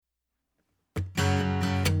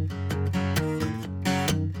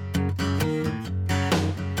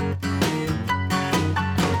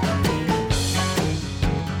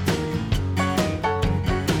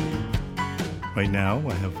now,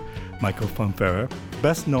 I have Michael Fonfara,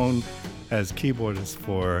 best known as keyboardist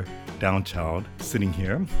for Downchild, sitting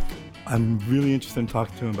here. I'm really interested in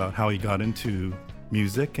talking to him about how he got into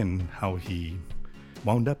music and how he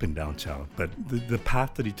wound up in Downchild, but the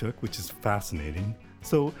path that he took, which is fascinating.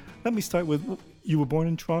 So let me start with, you were born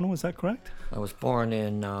in Toronto, is that correct? I was born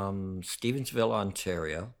in Stevensville,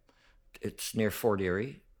 Ontario. It's near Fort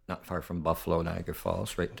Erie, not far from Buffalo, Niagara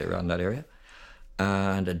Falls, right there around that area.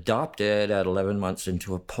 And adopted at 11 months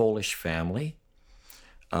into a Polish family,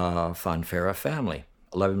 Fonfara family,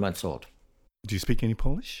 11 months old. Do you speak any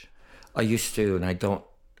Polish? I used to, and I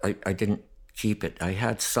didn't keep it. I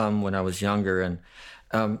had some when I was younger, and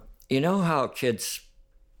you know how kids,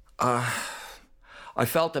 I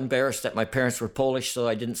felt embarrassed that my parents were Polish, so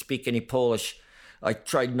I didn't speak any Polish. I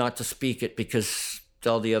tried not to speak it because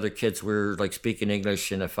all the other kids were like speaking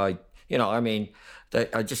English, and if I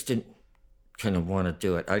just didn't kind of want to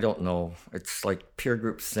do it. I don't know. It's like peer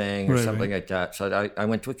group thing or something like that. So I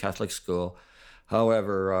went to a Catholic school.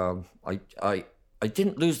 However, I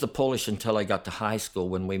didn't lose the Polish until I got to high school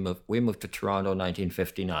when we moved. We moved to Toronto in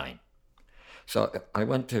 1959. So I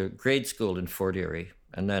went to grade school in Fort Erie,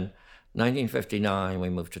 and then 1959 we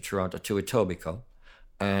moved to Toronto, to Etobicoke,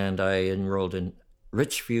 and I enrolled in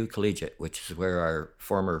Richview Collegiate, which is where our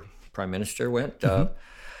former Prime Minister went. But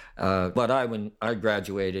when I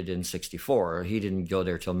graduated in 1964, he didn't go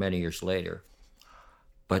there till many years later.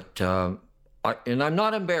 But I'm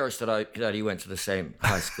not embarrassed that he went to the same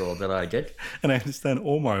high school that I did. And I understand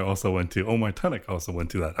Omar Tunik also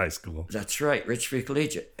went to that high school. That's right, Richview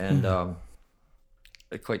Collegiate, and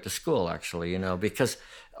quite the school actually, because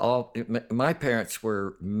my parents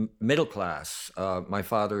were middle class. My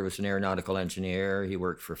father was an aeronautical engineer. He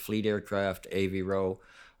worked for Fleet Aircraft, Aviro,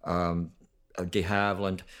 de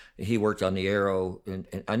Havilland. He worked on the Aero and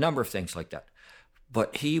a number of things like that.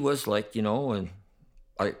 But he was like, and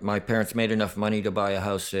my parents made enough money to buy a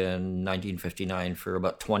house in 1959 for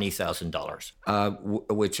about $20,000,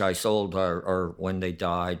 which I sold, or when they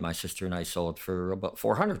died, my sister and I sold for about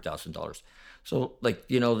 $400,000. So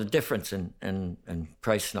the difference in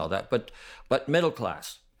price and all that, but middle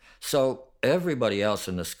class. So everybody else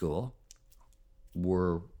in the school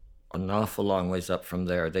were an awful long ways up from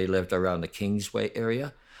there. They lived around the Kingsway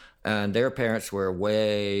area, and their parents were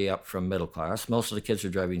way up from middle class. Most of the kids were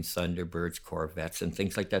driving Thunderbirds, Corvettes, and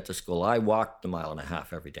things like that to school. I walked 1.5 miles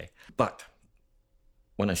every day. But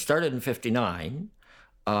when I started in 59,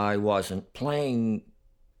 I wasn't playing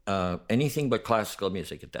anything but classical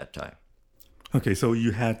music at that time. Okay, so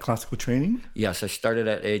you had classical training? Yes, I started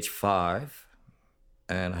at age 5,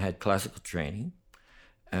 and I had classical training.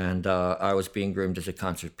 And I was being groomed as a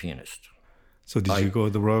concert pianist. So did you go to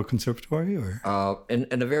the Royal Conservatory? Or? In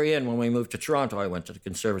the very end, when we moved to Toronto, I went to the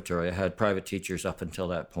conservatory. I had private teachers up until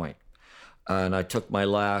that point. And I took my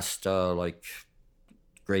last,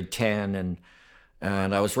 grade 10,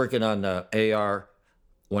 and I was working on the AR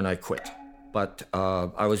when I quit. But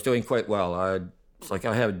I was doing quite well. I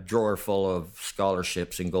had a drawer full of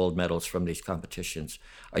scholarships and gold medals from these competitions.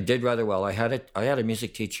 I did rather well. I had a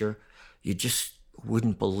music teacher. You just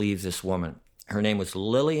wouldn't believe this woman. Her name was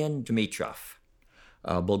Lilian Dimitrov,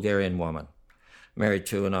 a Bulgarian woman, married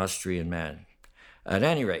to an Austrian man. At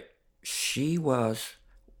any rate, she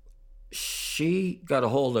got a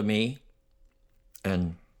hold of me,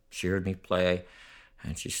 and she heard me play,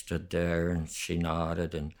 and she stood there and she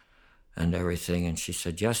nodded and everything, and she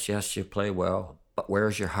said, yes, you play well, but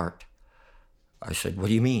where's your heart? I said, what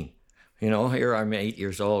do you mean? Here I'm 8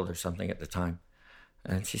 years old or something at the time.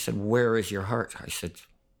 And she said, where is your heart? I said,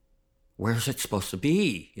 where's it supposed to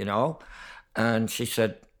be, And she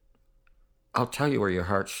said, I'll tell you where your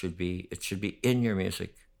heart should be. It should be in your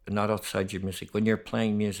music, not outside your music. When you're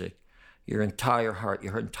playing music, your entire heart,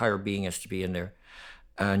 your entire being has to be in there.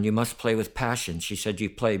 And you must play with passion. She said, you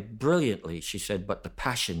play brilliantly. She said, but the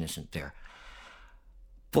passion isn't there.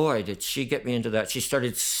 Boy, did she get me into that. She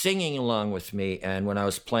started singing along with me. And when I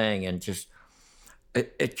was playing, and just,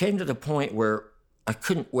 it came to the point where I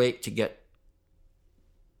couldn't wait to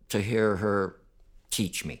hear her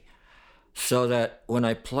teach me, so that when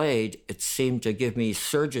I played, it seemed to give me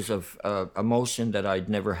surges of emotion that I'd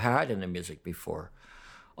never had in the music before.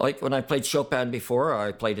 Like when I played Chopin before,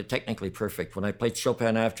 I played it technically perfect. When I played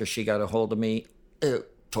Chopin after she got a hold of me,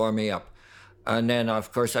 it tore me up. And then,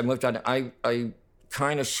 of course, I moved on. I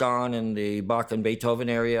kind of shone in the Bach and Beethoven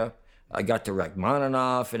area. I got to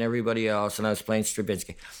Rachmaninoff and everybody else, and I was playing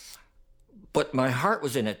Stravinsky. But my heart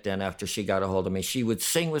was in it then after she got a hold of me. She would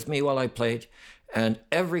sing with me while I played. And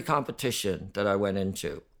every competition that I went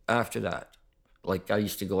into after that, like I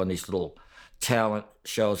used to go on these little talent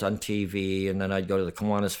shows on TV, and then I'd go to the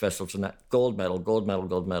Kiwanis festivals and that gold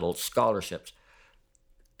medal, scholarships.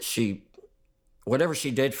 Whatever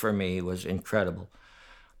she did for me was incredible.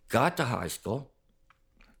 Got to high school,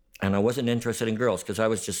 and I wasn't interested in girls because I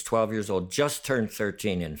was just 12 years old, just turned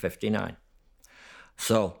 13 in 59.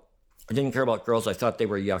 So I didn't care about girls. I thought they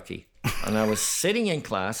were yucky. And I was sitting in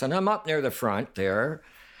class, and I'm up near the front there,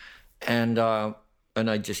 and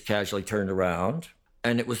I just casually turned around.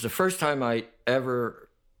 And it was the first time I ever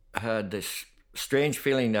had this strange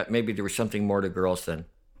feeling that maybe there was something more to girls than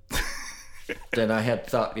I had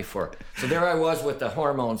thought before. So there I was with the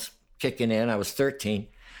hormones kicking in. I was 13.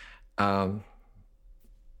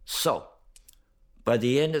 So by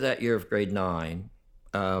the end of that year of grade 9,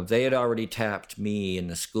 they had already tapped me in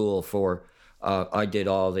the school for, I did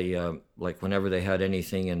all the, like whenever they had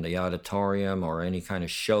anything in the auditorium or any kind of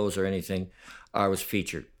shows or anything, I was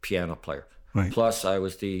featured piano player. Right. Plus, I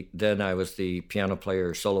was the piano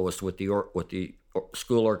player, soloist with the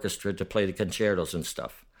school orchestra to play the concertos and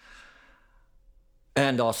stuff.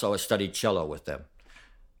 And also, I studied cello with them.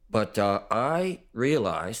 But I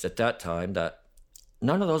realized at that time that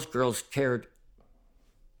none of those girls cared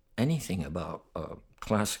anything about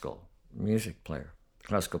classical music player,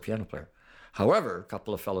 classical piano player. However, a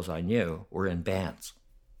couple of fellows I knew were in bands,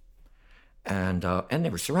 and they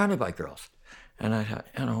were surrounded by girls. And I thought,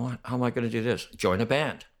 you know what, how am I going to do this? Join a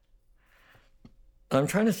band. I'm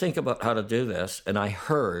trying to think about how to do this, and I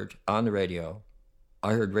heard on the radio,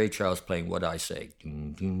 I heard Ray Charles playing What I Say.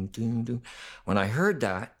 Dun, dun, dun, dun. When I heard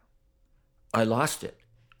that, I lost it.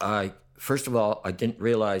 First of all, I didn't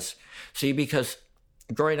realize, because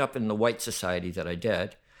growing up in the white society that I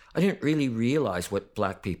did, I didn't really realize what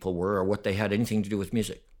black people were or what they had anything to do with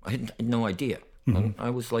music. I had no idea. Mm-hmm. I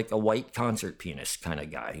was like a white concert pianist kind of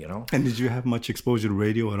guy, you know. And did you have much exposure to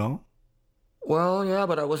radio at all? Well, yeah,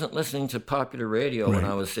 but I wasn't listening to popular radio when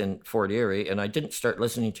I was in Fort Erie, and I didn't start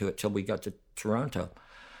listening to it till we got to Toronto.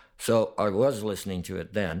 So I was listening to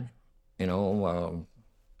it then, you know,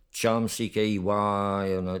 CHUM,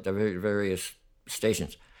 CKEY, and the various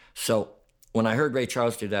stations. So when I heard Ray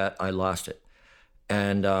Charles do that, I lost it.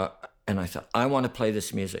 And I thought, I want to play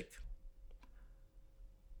this music.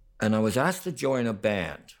 And I was asked to join a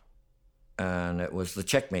band, and it was the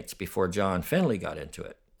Checkmates before John Finley got into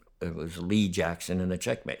it. It was Lee Jackson and the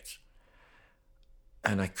Checkmates.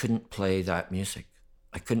 And I couldn't play that music.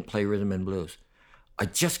 I couldn't play rhythm and blues. I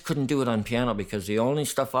just couldn't do it on piano because the only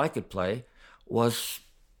stuff I could play was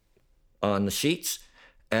on the sheets,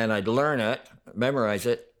 and I'd learn it, memorize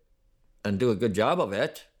it, and do a good job of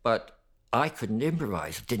it, but I couldn't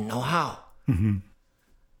improvise. I didn't know how. Mm-hmm.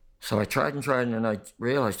 So I tried, and I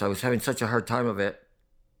realized I was having such a hard time of it.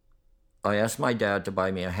 I asked my dad to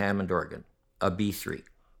buy me a Hammond organ, a B3.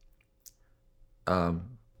 And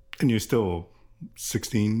you're still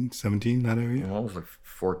 16, 17, that area? I was like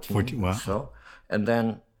 14. 14, wow. So. And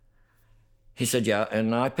then he said, yeah,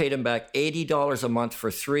 and I paid him back $80 a month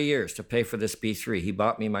for 3 years to pay for this B3. He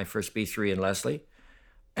bought me my first B3 in Leslie,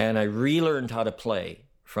 and I relearned how to play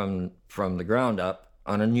from the ground up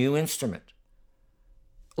on a new instrument.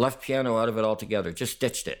 Left piano out of it altogether, just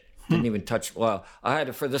ditched it. Didn't even touch. Well, I had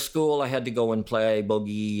to, for the school, I had to go and play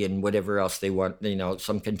boogie and whatever else they want, you know,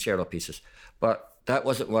 some concerto pieces. But that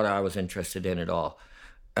wasn't what I was interested in at all.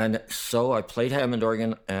 And so I played Hammond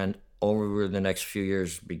organ, and over the next few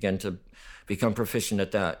years began to become proficient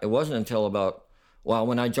at that. It wasn't until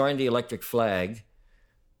when I joined the Electric Flag,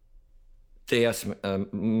 they asked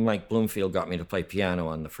Mike Bloomfield got me to play piano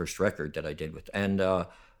on the first record that I did with, and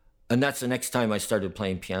that's the next time I started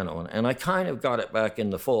playing piano. And I kind of got it back in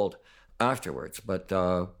the fold afterwards, but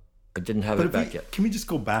I didn't have it back yet. Can we just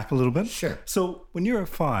go back a little bit? Sure. So when you were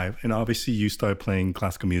 5, and obviously you started playing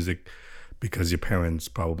classical music because your parents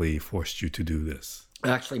probably forced you to do this.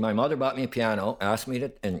 Actually, my mother bought me a piano, asked me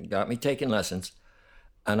to, and got me taking lessons,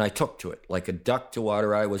 and I took to it like a duck to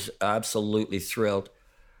water. I was absolutely thrilled.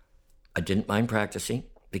 I didn't mind practicing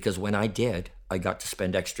because when I did, I got to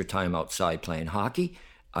spend extra time outside playing hockey.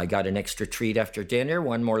 I got an extra treat after dinner,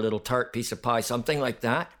 one more little tart piece of pie, something like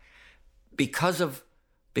that. Because of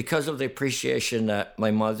the appreciation that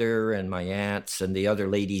my mother and my aunts and the other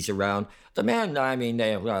ladies around, the men, I mean,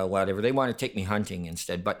 they whatever, they want to take me hunting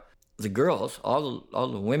instead. But the girls, all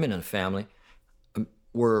the women in the family,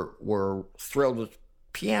 were thrilled with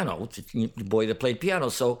piano, the boy that played piano.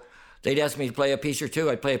 So they'd ask me to play a piece or two.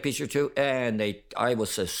 I'd play a piece or two, and I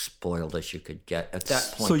was as spoiled as you could get at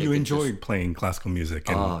that point. So you enjoyed playing classical music?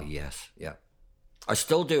 Oh, yes, yeah. I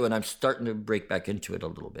still do, and I'm starting to break back into it a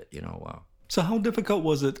little bit, you know. So how difficult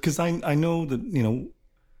was it? Because I know that, you know,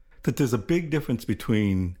 that there's a big difference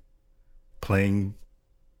between playing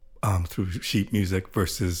through sheet music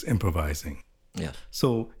versus improvising. Yes.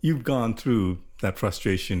 So you've gone through that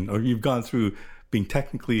frustration, or you've gone through being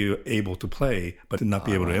technically able to play, but to not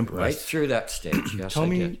be able to improvise. Right through that stage, yes, Tell I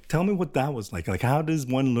me, did. tell me what that was like. Like, how does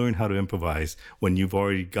one learn how to improvise when you've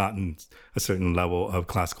already gotten a certain level of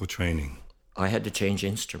classical training? I had to change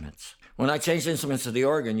instruments. When I changed instruments to the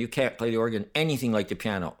organ, you can't play the organ anything like the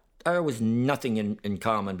piano. There was nothing in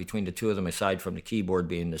common between the two of them aside from the keyboard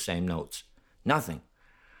being the same notes. Nothing.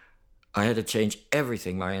 I had to change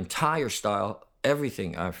everything, my entire style,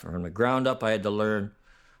 everything. From the ground up, I had to learn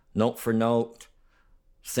note for note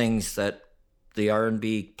things that the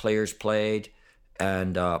R&B players played.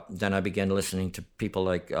 And then I began listening to people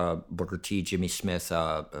like Booker T, Jimmy Smith,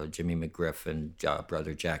 Jimmy McGriff, and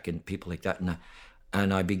Brother Jack, and people like that.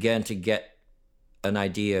 And I began to get an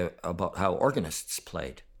idea about how organists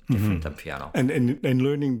played different than piano. And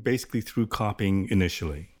learning basically through copying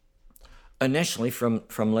initially. Initially from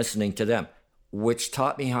listening to them, which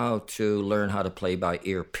taught me how to learn how to play by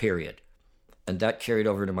ear, period. And that carried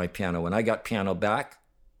over to my piano. When I got piano back,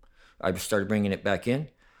 I started bringing it back in.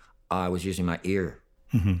 I was using my ear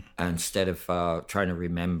instead of trying to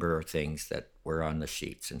remember things that were on the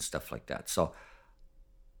sheets and stuff like that. So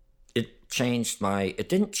it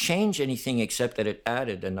didn't change anything except that it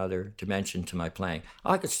added another dimension to my playing.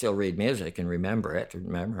 I could still read music and remember it, and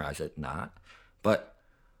memorize it, but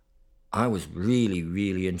I was really,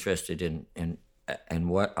 really interested in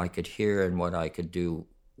what I could hear and what I could do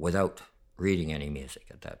without reading any music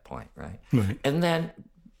at that point, right? And then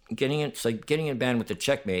getting in band with the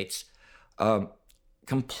Checkmates,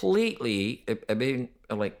 completely, I mean,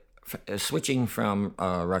 like switching from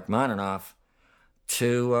Rachmaninoff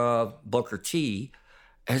to Booker T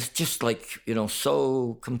as just like,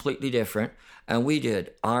 so completely different. And we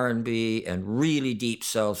did R&B and really deep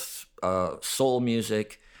South soul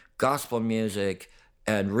music, gospel music,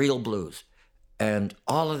 and real blues. And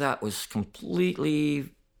all of that was completely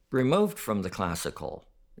removed from the classical,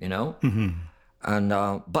 and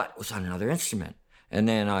but it was on another instrument. And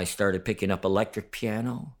then I started picking up electric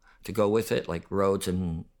piano to go with it, like Rhodes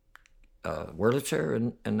and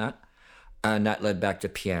Wurlitzer and that. And that led back to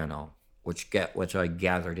piano, which I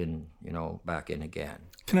gathered in, back in again.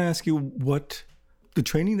 Can I ask you what the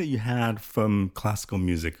training that you had from classical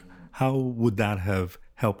music, how would that have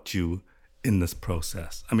helped you in this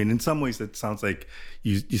process? I mean, in some ways, it sounds like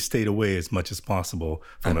you stayed away as much as possible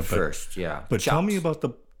from At it. First, yeah. But tell me about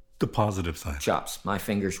the positive side. Chops. My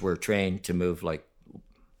fingers were trained to move like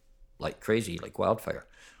crazy, like wildfire.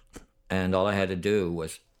 And all I had to do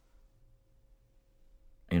was,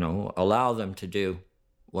 allow them to do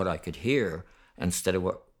what I could hear instead of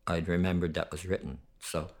what I'd remembered that was written.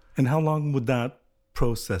 So. And how long would that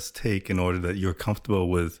process take in order that you're comfortable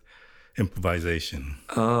with improvisation?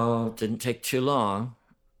 Oh, it didn't take too long.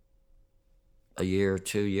 A year,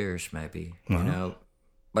 2 years maybe. Wow.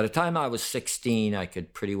 By the time I was 16, I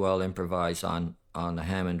could pretty well improvise on the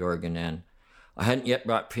Hammond organ, and I hadn't yet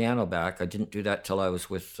brought piano back. I didn't do that till I was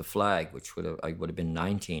with the Flag, I would have been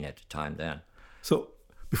 19 at the time then. So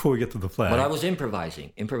before we get to the Flag, but I was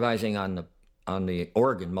improvising on the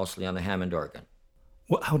organ, mostly on the Hammond organ.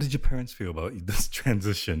 Well, how did your parents feel about this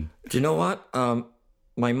transition? Do you know what?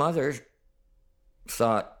 My mother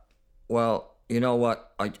thought, well, you know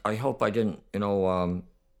what? I hope I didn't,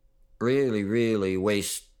 really, really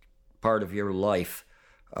waste part of your life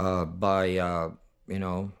by,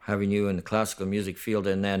 having you in the classical music field.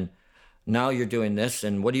 And then now you're doing this.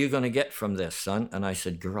 And what are you going to get from this, son? And I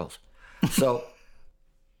said, girls. So,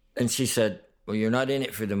 and she said, well, you're not in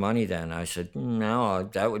it for the money then. I said, no,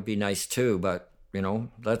 that would be nice too. But,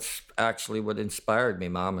 that's actually what inspired me,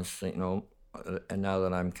 Mom, is, and now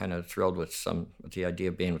that I'm kind of thrilled with the idea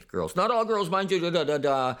of being with girls. Not all girls, mind you,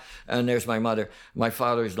 da-da-da-da. And there's my mother. My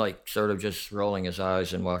father's like sort of just rolling his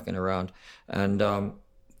eyes and walking around. And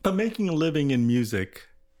but making a living in music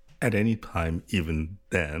at any time, even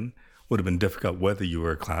then, would have been difficult whether you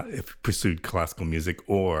were if you pursued classical music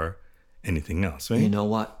or anything else, right? You know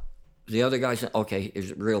what? The other guys, okay,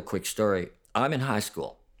 here's a real quick story. I'm in high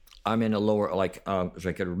school. I'm in a lower, it's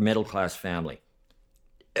like a middle-class family.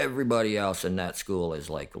 Everybody else in that school is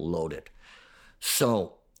like loaded.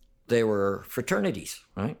 So they were fraternities,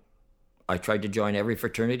 right? I tried to join every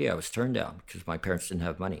fraternity. I was turned down because my parents didn't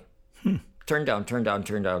have money. Turned down.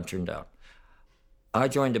 I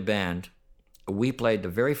joined a band. We played the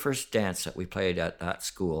very first dance that we played at that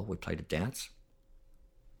school. We played a dance.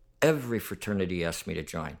 Every fraternity asked me to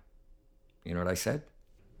join. You know what I said?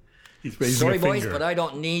 He's raising Sorry, a finger. boys, but I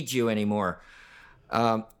don't need you anymore.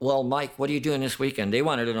 Well, Mike, what are you doing this weekend? They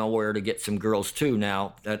wanted to know where to get some girls, too,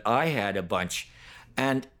 now that I had a bunch.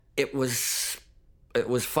 And it was it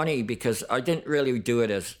was funny because I didn't really do it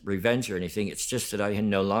as revenge or anything. It's just that I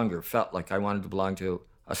no longer felt like I wanted to belong to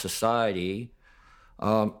a society,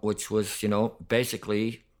 which was,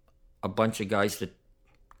 basically a bunch of guys that,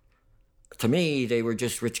 to me, they were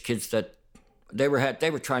just rich kids that they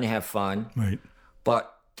were trying to have fun, Right.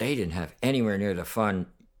 but they didn't have anywhere near the fun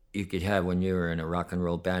you could have when you were in a rock and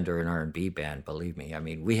roll band or an R&B band. Believe me, I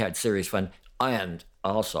mean, we had serious fun, and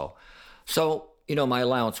also, so my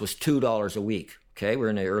allowance was $2 a week. Okay, we're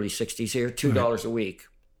in the early '60s here. $2 a week.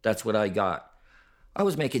 That's what I got. I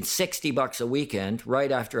was making $60 a weekend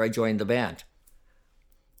right after I joined the band.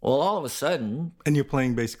 Well, all of a sudden, And you're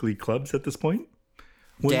playing basically clubs at this point?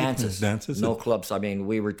 Dances? No clubs. I mean,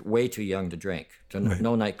 we were way too young to drink.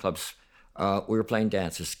 No nightclubs. We were playing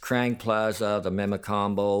dances. Crang Plaza, the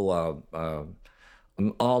Memacombo,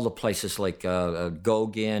 all the places like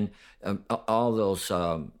Gogin, all those,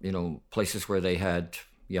 places where they had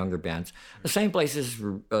younger bands. The same places,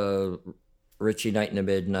 Richie Night and the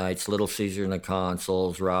Midnights, Little Caesar and the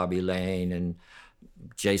Consuls, Robbie Lane, and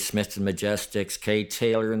Jay Smith and Majestics, Kay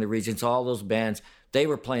Taylor and the Regents, all those bands, they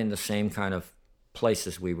were playing the same kind of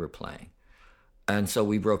places we were playing. And so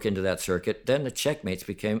we broke into that circuit. Then the Checkmates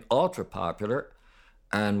became ultra popular,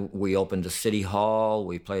 and we opened a city hall.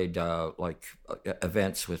 We played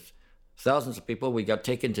events with thousands of people. We got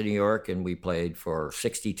taken to New York, and we played for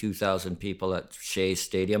 62,000 people at Shea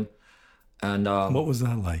Stadium. And what was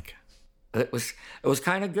that like? It was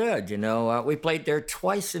kind of good, We played there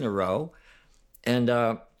twice in a row, and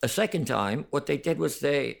a second time, what they did was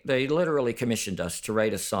they literally commissioned us to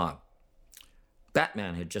write a song.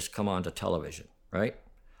 Batman had just come onto television, right?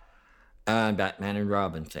 And Batman and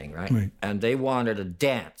Robin thing, right? And they wanted a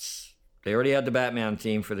dance. They already had the Batman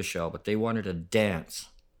theme for the show, but they wanted a dance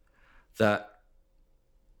that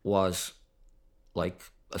was like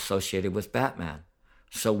associated with Batman.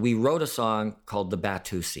 So we wrote a song called the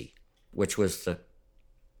Batusi, which was the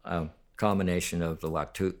combination of the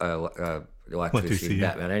Watusi and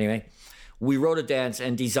Batman. Yeah. Anyway, we wrote a dance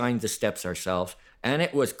and designed the steps ourselves, and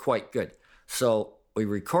it was quite good. So we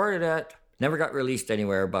recorded it, never got released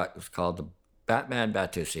anywhere, but it was called the Batman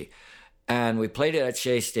Batusi. And we played it at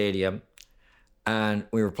Shea Stadium, and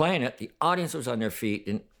we were playing it. The audience was on their feet,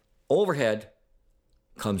 and overhead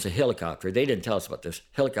comes a helicopter. They didn't tell us about this.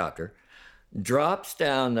 Helicopter drops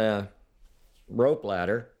down the rope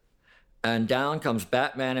ladder, and down comes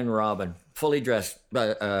Batman and Robin, fully dressed.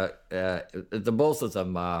 The both of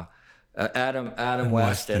them, Adam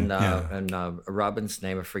West and Robin's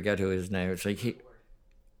name, I forget who his name is.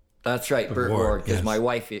 That's right, Burt Ward, because my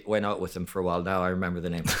wife went out with him for a while. Now I remember the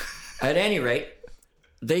name. At any rate,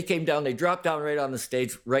 they came down. They dropped down right on the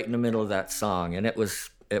stage, right in the middle of that song, and it was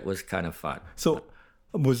kind of fun. So,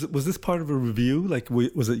 was this part of a review? Like,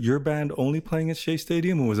 was it your band only playing at Shea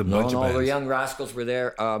Stadium, or was it a bunch of bands? No, the Young Rascals were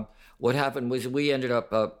there. What happened was we ended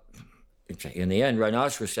up. In the end,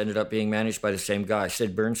 Rhinoceros ended up being managed by the same guy,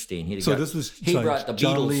 Sid Bernstein. He brought the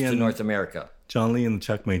Beatles to North America. John Lee and the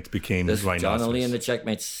Checkmates became Rhinoceros. John Lee and the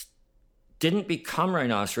Checkmates didn't become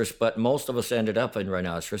Rhinoceros, but most of us ended up in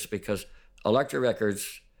Rhinoceros because Elektra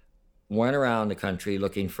Records went around the country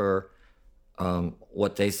looking for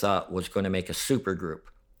what they thought was going to make a super group.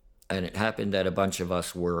 And it happened that a bunch of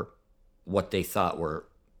us were what they thought were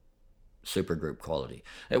supergroup quality.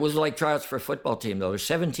 It was like tryouts for a football team, though. There's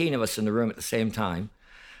 17 of us in the room at the same time,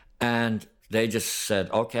 and they just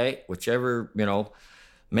said, "Okay, whichever,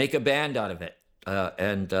 make a band out of it."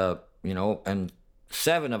 And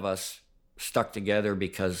 7 of us stuck together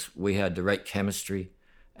because we had the right chemistry,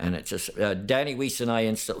 and it just Danny Weiss and I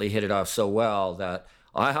instantly hit it off so well that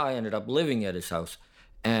I ended up living at his house,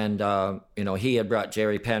 and he had brought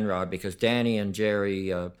Jerry Penrod because Danny and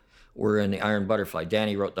Jerry were in the Iron Butterfly.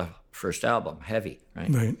 Danny wrote the first album, Heavy, right?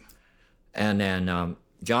 Right. And then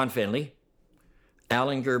John Finley,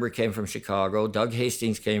 Alan Gerber came from Chicago, Doug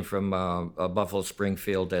Hastings came from Buffalo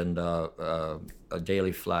Springfield, and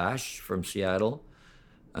Daily Flash from Seattle,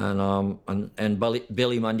 and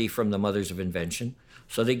Billy Mundy from the Mothers of Invention.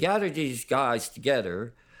 So they gathered these guys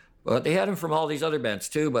together, but they had them from all these other bands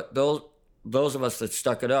too. But those of us that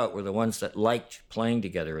stuck it out were the ones that liked playing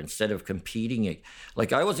together instead of competing.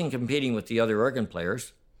 Like, I wasn't competing with the other organ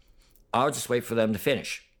players. I would just wait for them to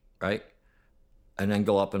finish, right? And then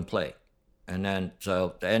go up and play. And then,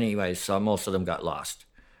 so most of them got lost.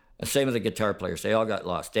 And same with the guitar players. They all got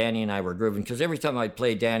lost. Danny and I were grooving, because every time I'd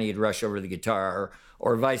play, Danny would rush over the guitar,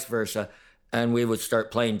 or vice versa, and we would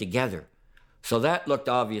start playing together. So that looked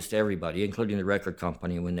obvious to everybody, including the record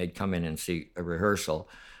company, when they'd come in and see a rehearsal.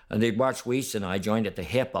 And they'd watch Weiss and I joined at the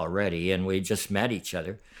hip already, and we just met each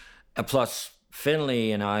other. And plus,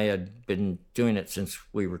 Finley and I had been doing it since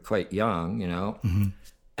we were quite young, you know.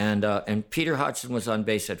 And Peter Hodgson was on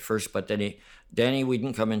bass at first, but then Danny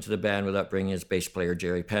wouldn't come into the band without bringing his bass player,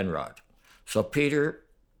 Jerry Penrod. So Peter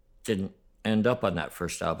didn't end up on that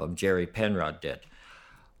first album. Jerry Penrod did.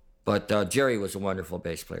 But Jerry was a wonderful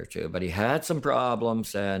bass player too. But he had some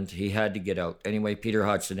problems and he had to get out. Anyway, Peter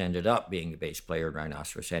Hodgson ended up being the bass player in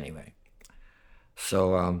Rhinoceros anyway.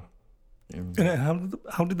 So... and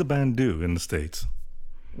how did the band do in the States?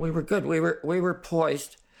 We were good. We were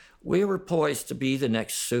poised. We were poised to be the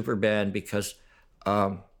next super band because,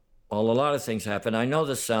 a lot of things happened. I know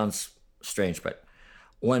this sounds strange, but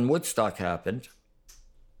when Woodstock happened,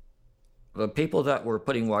 the people that were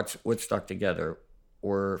putting Woodstock together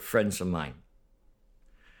were friends of mine.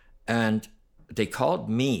 And they called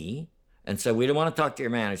me and said, "We don't want to talk to your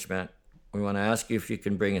management. We want to ask you if you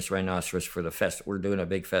can bring us Rhinoceros for the fest. We're doing a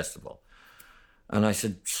big festival." And I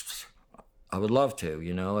said, "I would love to,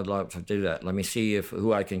 you know, I'd love to do that. Let me see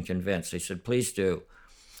who I can convince." They said, "Please do."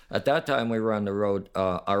 At that time, we were on the road.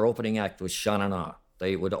 Our opening act was Sha Na Na.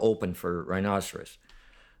 They would open for Rhinoceros.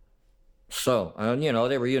 So, you know,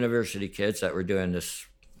 they were university kids that were doing this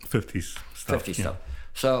 50s stuff. 50s stuff.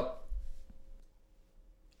 So,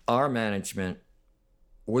 our management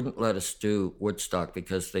wouldn't let us do Woodstock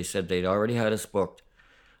because they said they'd already had us booked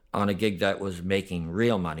on a gig that was making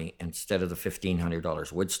real money instead of the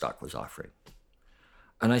 $1,500 Woodstock was offering.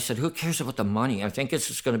 And I said, "Who cares about the money? I think this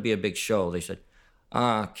is going to be a big show." They said,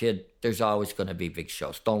 "Kid, there's always going to be big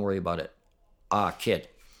shows. Don't worry about it." Kid.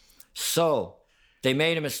 So they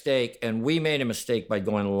made a mistake, and we made a mistake by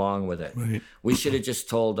going along with it. Right. We should have just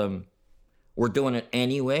told them, "We're doing it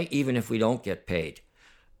anyway, even if we don't get paid."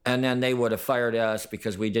 And then they would have fired us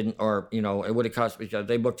because we didn't, or, you know, it would have cost, because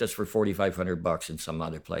they booked us for $4,500 in some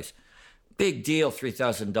other place. Big deal,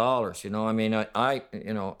 $3,000, you know. I mean,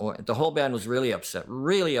 you know, the whole band was really upset.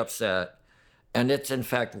 And it's, in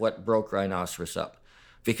fact, what broke Rhinoceros up.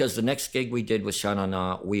 Because the next gig we did with Sha Na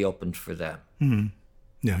Na, we opened for them. Mm-hmm.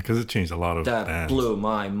 Yeah, because it changed a lot of that bands. Blew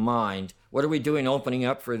my mind. What are we doing opening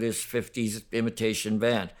up for this 50s imitation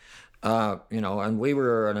band? You know, and we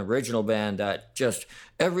were an original band that just,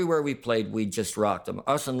 everywhere we played, we just rocked them.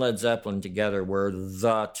 Us and Led Zeppelin together were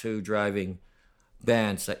the two driving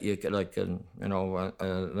bands that you could, like, you know,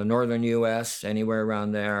 the northern U.S., anywhere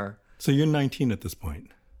around there. So you're 19 at this point?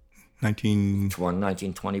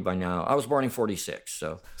 1920 by now. I was born in 46,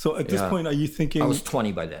 so. So at this point, are you thinking... I was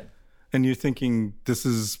 20 by then. And you're thinking, this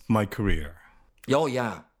is my career? Oh,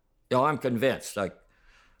 yeah. Oh, I'm convinced, like...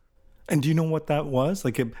 And do you know what that was?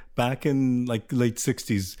 Like back in like late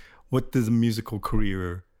 60s, what does a musical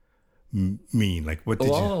career mean? Like what did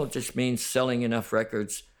you... it just means selling enough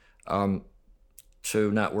records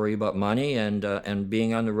to not worry about money and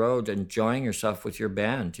being on the road, enjoying yourself with your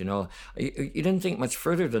band, you know. You didn't think much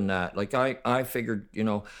further than that. Like I figured, you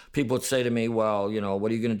know, people would say to me, "Well, you know,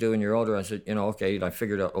 what are you going to do when you're older?" I said, you know, okay, I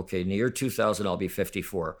figured out, okay, in the year 2000, I'll be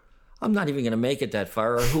 54. I'm not even going to make it that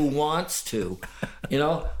far, or who wants to? You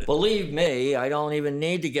know, believe me, I don't even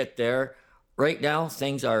need to get there. Right now,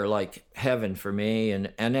 things are like heaven for me.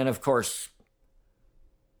 And then, of course,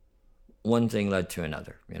 one thing led to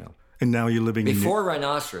another, you know. And now you're living Before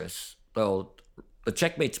Rhinoceros, though, the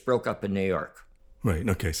Checkmates broke up in New York. Right,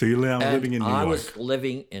 okay. So you're now living in New York. I was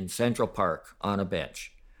living in Central Park on a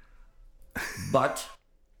bench. But...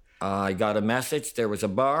 I got a message. There was a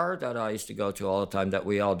bar that I used to go to all the time that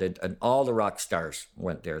we all did, and all the rock stars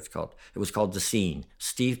went there. It was called The Scene.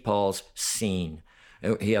 Steve Paul's Scene.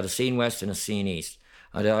 He had a Scene West and a Scene East.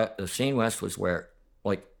 The Scene West was where,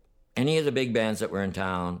 like, any of the big bands that were in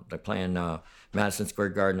town, they're playing Madison Square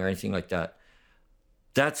Garden or anything like that,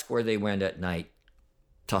 that's where they went at night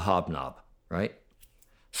to hobnob, right?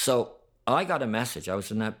 So I got a message. I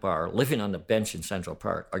was in that bar, living on the bench in Central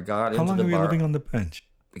Park. I got into the bar. How long were you living on the bench?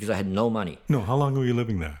 Because I had no money. No, how long were you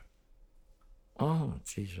living there? Oh,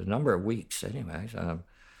 geez, a number of weeks anyways.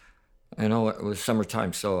 I know it was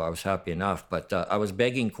summertime, so I was happy enough. But I was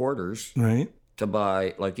begging quarters to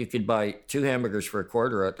buy, like you could buy 2 hamburgers for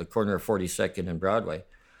 $0.25 at the corner of 42nd and Broadway.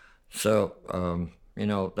 So, you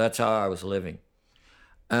know, that's how I was living.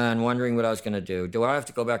 And wondering what I was going to do. Do I have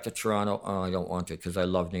to go back to Toronto? Oh, I don't want to because I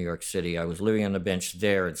love New York City. I was living on the bench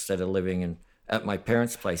there instead of living at my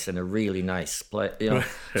parents' place in a really nice place, you know.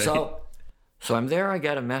 So I'm there. I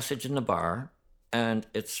get a message in the bar, and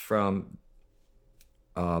it's from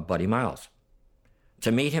Buddy Miles.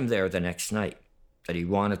 To meet him there the next night, that he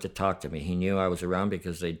wanted to talk to me. He knew I was around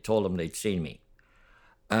because they told him they'd seen me.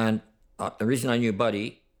 And the reason I knew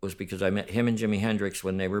Buddy was because I met him and Jimi Hendrix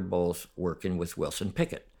when they were both working with Wilson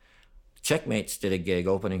Pickett. Checkmates did a gig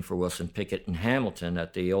opening for Wilson Pickett in Hamilton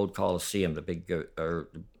at the old Coliseum, the big,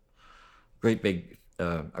 great big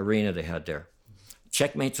arena they had there.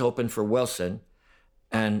 Checkmates opened for Wilson,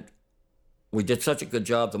 and we did such a good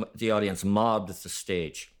job, the audience mobbed at the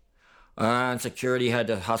stage. And security had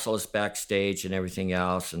to hustle us backstage and everything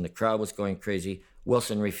else, and the crowd was going crazy.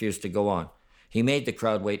 Wilson refused to go on. He made the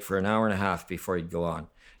crowd wait for an hour and a half before he'd go on.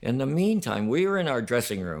 In the meantime, we were in our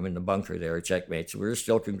dressing room in the bunker there at Checkmates. We were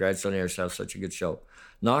still congratulating ourselves, such a good show.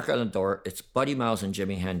 Knock on the door, it's Buddy Miles and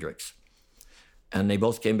Jimi Hendrix. And they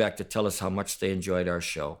both came back to tell us how much they enjoyed our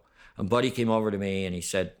show. And Buddy came over to me and he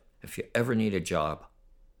said, if you ever need a job,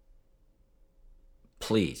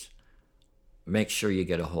 please make sure you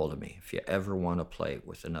get a hold of me if you ever want to play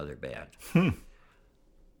with another band.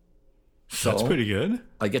 So that's pretty good.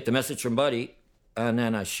 I get the message from Buddy, and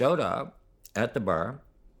then I showed up at the bar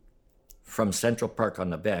from Central Park on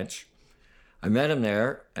the bench. I met him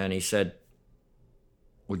there, and he said,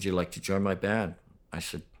 would you like to join my band? I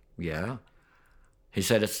said, yeah. He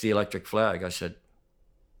said, it's the Electric Flag. I said,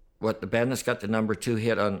 what, the band that's got the number 2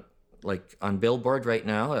 hit on Billboard right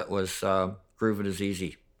now? It was Groovin' Is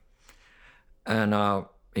Easy. And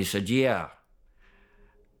he said, yeah.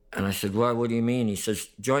 And I said, well, what do you mean? He says,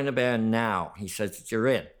 join the band now. He says, you're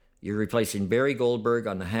in. You're replacing Barry Goldberg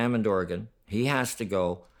on the Hammond organ. He has to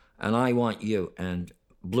go, and I want you. And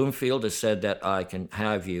Bloomfield has said that I can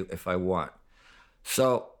have you if I want.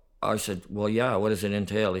 So I said, well, yeah, what does it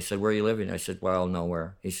entail? He said, where are you living? I said, well,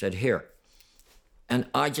 nowhere. He said, here. And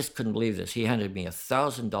I just couldn't believe this. He handed me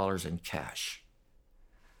 $1,000 in cash,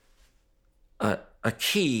 a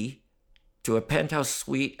key to a penthouse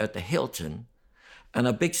suite at the Hilton, and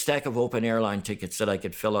a big stack of open airline tickets that I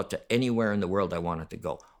could fill out to anywhere in the world I wanted to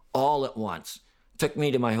go, all at once. Took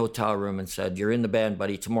me to my hotel room and said, you're in the band,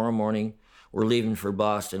 buddy. Tomorrow morning, we're leaving for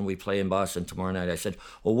Boston. We play in Boston tomorrow night. I said,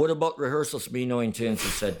 well, what about rehearsals, me knowing tunes? He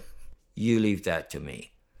said, you leave that to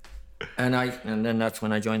me. And then that's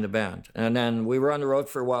when I joined the band. And then we were on the road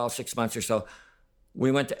for a while, 6 months or so.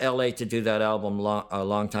 We went to LA to do that album, A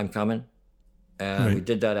Long Time Coming. And Right. we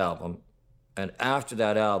did that album. And after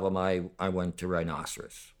that album, I went to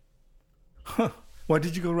Rhinoceros. Huh. Why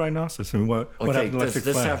did you go Rhinoceros? I mean, what Okay, happened to does Electric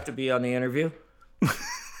this Flag? have to be on the interview?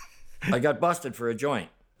 I got busted for a joint.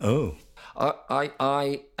 Oh.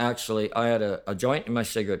 I had a joint in my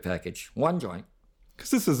cigarette package, one joint.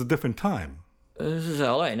 Because this is a different time. This is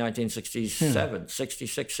LA, 1967,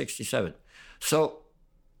 66, 67. So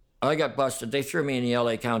I got busted. They threw me in the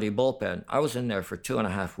LA County bullpen. I was in there for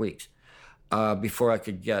 2.5 weeks before I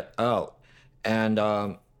could get out. And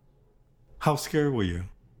How scared were you?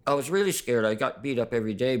 I was really scared. I got beat up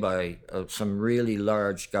every day by some really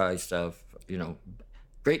large guys,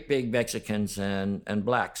 great big Mexicans and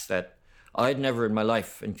blacks that I'd never in my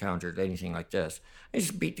life encountered anything like this. They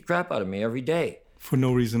just beat the crap out of me every day. For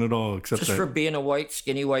no reason at all, except Just that... for being a white,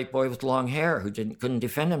 skinny white boy with long hair who couldn't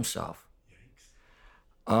defend himself.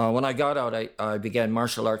 When I got out, I began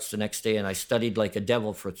martial arts the next day, and I studied like a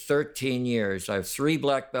devil for 13 years. I have 3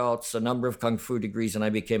 black belts, a number of kung fu degrees, and I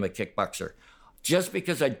became a kickboxer. Just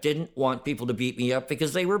because I didn't want people to beat me up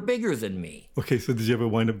because they were bigger than me. Okay, so did you ever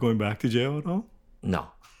wind up going back to jail at all? No.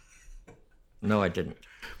 No, I didn't.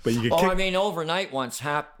 But you get kicked... Overnight once,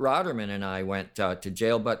 Hap Rotterman and I went to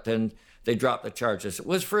jail, but then they dropped the charges. It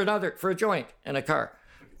was for a joint in a car.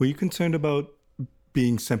 Were you concerned about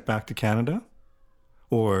being sent back to Canada?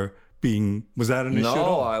 Or was that an issue at No,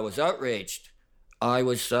 all? I was outraged. I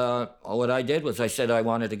was, what I did was I said I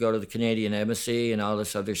wanted to go to the Canadian Embassy and all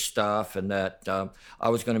this other stuff, and that I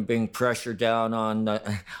was going to bring pressure down on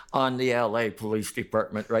the LA Police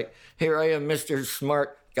Department, right? Here I am, Mr.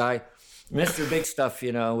 Smart Guy, Mr. Big Stuff,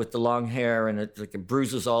 with the long hair, and it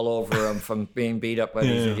bruises all over him from being beat up by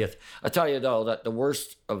these idiots. I tell you, though, that the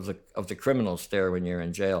worst of the criminals there when you're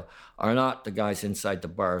in jail are not the guys inside the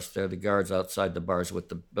bars. They're the guards outside the bars with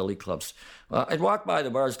the billy clubs. I'd walk by the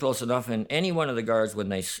bars close enough, and any one of the guards, when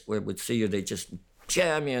they would see you, they just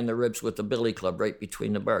jam you in the ribs with the billy club right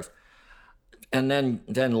between the bars. And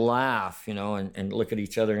then laugh, and look at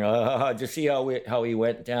each other and just see how he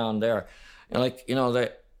went down there. And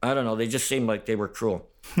I don't know, they just seemed like they were cruel.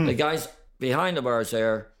 The guys behind the bars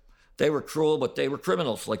there, they were cruel, but they were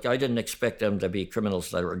criminals. Like, I didn't expect them to be criminals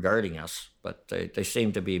that were guarding us, but they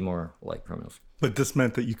seemed to be more like criminals. But this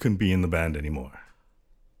meant that you couldn't be in the band anymore.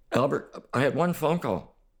 Albert, I had one phone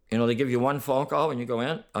call. They give you one phone call when you go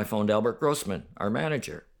in. I phoned Albert Grossman, our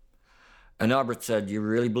manager. And Albert said, you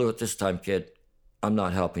really blew it this time, kid. I'm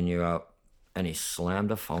not helping you out. And he slammed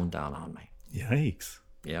the phone down on me. Yikes.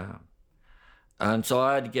 Yeah. And so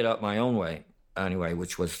I had to get out my own way anyway,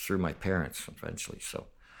 which was through my parents eventually. So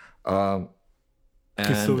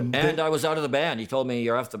Okay, so And I was out of the band. He told me,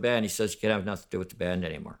 you're off the band. He says, you can't have nothing to do with the band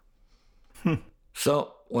anymore.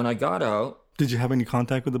 So when I got out... Did you have any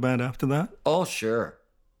contact with the band after that? Oh, sure.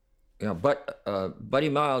 Yeah, but Buddy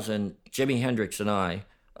Miles and Jimi Hendrix and I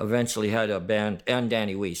eventually had a band, and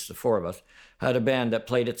Danny Weiss, the four of us, had a band that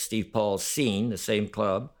played at Steve Paul's Scene, the same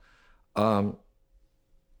club,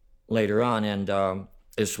 later on. And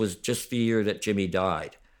this was just the year that Jimmy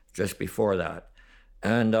died, just before that.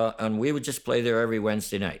 And we would just play there every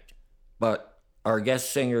Wednesday night. But our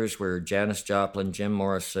guest singers were Janis Joplin, Jim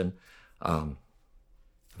Morrison,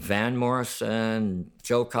 Van Morrison,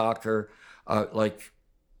 Joe Cocker, like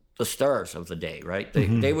the stars of the day, right?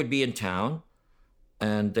 They would be in town,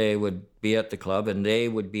 and they would be at the club, and they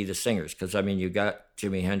would be the singers. Because, I mean, you got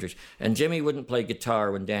Jimi Hendrix. And Jimmy wouldn't play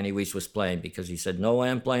guitar when Danny Weiss was playing because he said, no way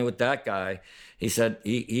I'm playing with that guy. He said,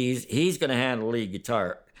 he's going to handle lead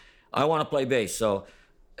guitar. I want to play bass. So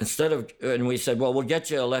and we said, well, we'll get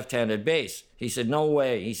you a left-handed bass. He said, no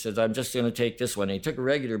way. He said, I'm just going to take this one. And he took a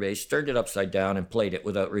regular bass, turned it upside down, and played it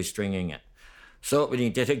without restringing it. So he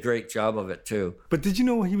did a great job of it, too. But did you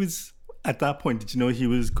know at that point, did you know he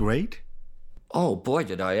was great? Oh, boy,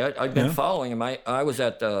 did I. I'd been following him. I was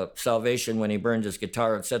at Salvation when he burned his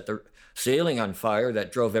guitar and set the ceiling on fire.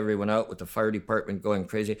 That drove everyone out with the fire department going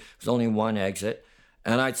crazy. There was only one exit.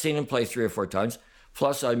 And I'd seen him play 3 or 4 times.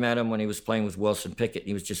 Plus, I met him when he was playing with Wilson Pickett.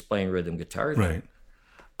 He was just playing rhythm guitar. Right.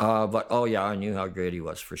 But, oh, yeah, I knew how great he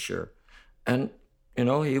was for sure. And, you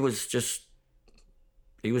know, he was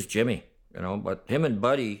Jimmy, you know. But him and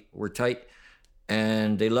Buddy were tight,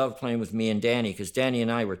 and they loved playing with me and Danny because Danny and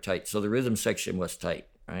I were tight. So the rhythm section was tight,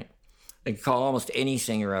 right? They could call almost any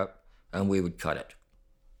singer up, and we would cut it.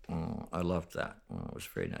 I loved that. It was a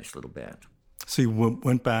very nice little band. So you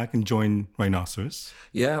went back and joined Rhinoceros?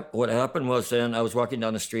 Yeah, what happened was then I was walking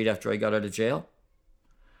down the street after I got out of jail.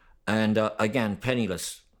 And again,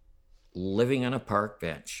 penniless, living on a park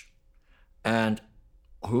bench. And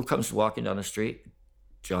who comes walking down the street?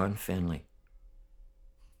 John Finley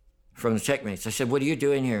from the Checkmates. I said, what are you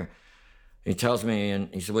doing here? He tells me,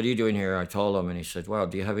 and he said, what are you doing here? I told him, and he said, well,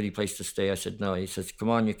 do you have any place to stay? I said, no. He says, come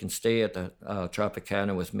on, you can stay at the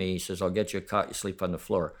Tropicana with me. He says, I'll get you a cot, you sleep on the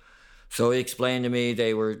floor. So he explained to me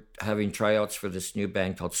they were having tryouts for this new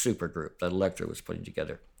band called Supergroup that Elektra was putting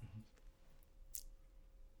together.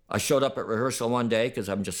 I showed up at rehearsal one day because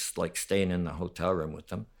I'm just like staying in the hotel room with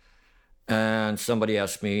them. And somebody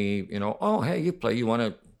asked me, you know, oh, hey, you play. You want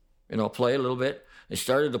to, you know, play a little bit? They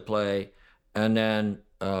started to play. And then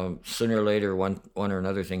sooner or later, one or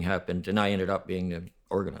another thing happened. And I ended up being the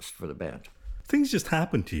organist for the band. Things just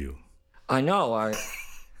happened to you. I know.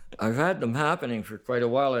 I've had them happening for quite a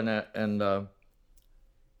while, and I'm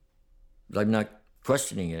not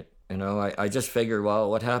questioning it. You know, I just figure, well,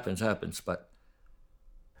 what happens, happens. But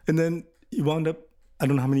and then you wound up, I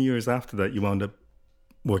don't know how many years after that, you wound up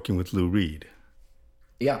working with Lou Reed.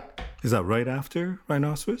 Yeah. Is that right after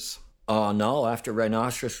Rhinoceros? No, after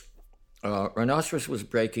Rhinoceros. Rhinoceros was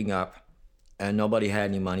breaking up, and nobody had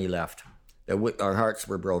any money left. Our hearts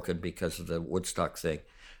were broken because of the Woodstock thing.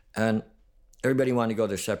 And everybody wanted to go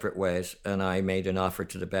their separate ways, and I made an offer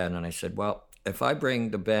to the band, and I said, well, if I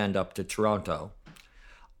bring the band up to Toronto,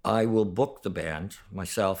 I will book the band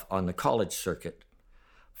myself on the college circuit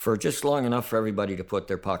for just long enough for everybody to put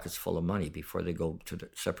their pockets full of money before they go to their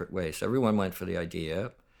separate ways. Everyone went for the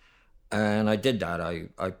idea, and I did that.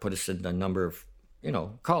 I put us in a number of, you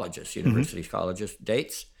know, colleges, university colleges,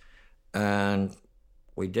 dates, and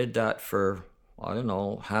we did that for, I don't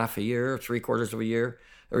know, half a year, 3/4 of a year.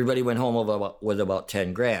 Everybody went home with about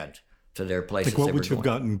 10 grand to their places. Like what would you have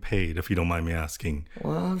gotten paid, if you don't mind me asking?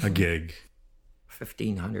 Well, a gig.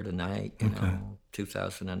 $1,500 a night, you know,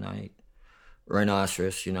 $2,000 a night.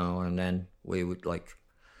 Rhinoceros, you know, and then we would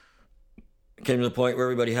came to the point where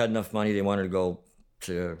everybody had enough money. They wanted to go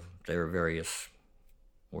to their various,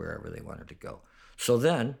 wherever they wanted to go. So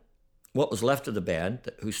then what was left of the band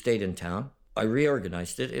who stayed in town, I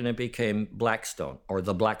reorganized it, and it became Blackstone, or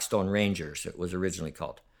the Blackstone Rangers, it was originally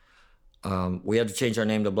called. We had to change our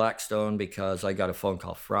name to Blackstone because I got a phone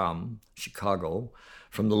call from Chicago,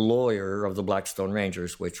 from the lawyer of the Blackstone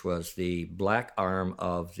Rangers, which was the black arm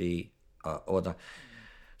of they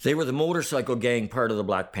were the motorcycle gang part of the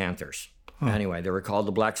Black Panthers. Anyway, they were called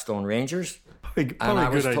the Blackstone Rangers. Probably and I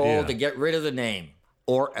was told idea to get rid of the name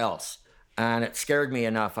or else. And it scared me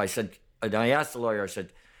enough. I asked the lawyer, I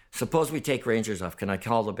said, suppose we take Rangers off. Can I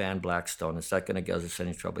call the band Blackstone? Is that going to give us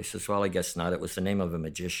any trouble? He says, well, I guess not. It was the name of a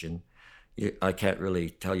magician. I can't really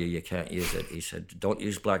tell you can't use it. He said, don't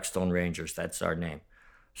use Blackstone Rangers. That's our name.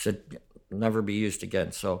 I said, never be used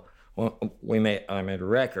again. So I made a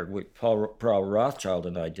record. Paul Rothchild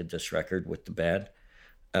and I did this record with the band.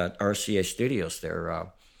 at RCA Studios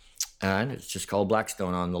there, and it's just called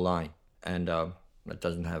Blackstone on the Line, and it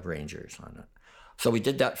doesn't have Rangers on it. So we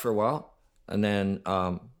did that for a while, and then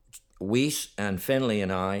Weiss and Finley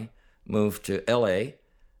and I moved to LA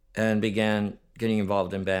and began getting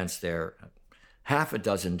involved in bands there. Half a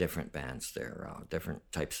dozen different bands there, different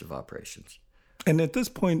types of operations. And at this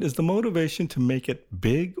point, is the motivation to make it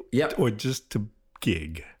big, Yep. or just to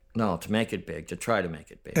gig? No, to make it big, to try to make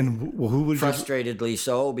it big. And who would Frustratedly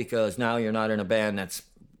so, because now you're not in a band that's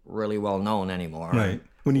really well known anymore. Right.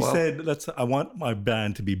 When you said, I want my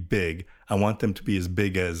band to be big, I want them to be as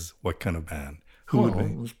big as what kind of band? Who would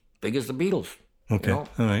be? As big as the Beatles. Okay, all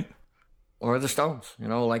right. Or the Stones,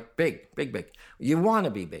 like big. You want to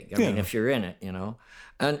be big. I mean, if you're in it,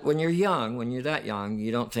 And when you're young, when you're that young,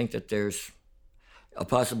 you don't think that there's a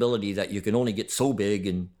possibility that you can only get so big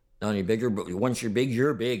and not any bigger. But once you're big,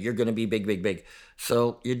 you're going to be big.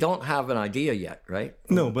 So you don't have an idea yet, right?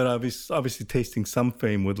 No, but obviously tasting some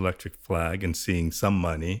fame with Electric Flag and seeing some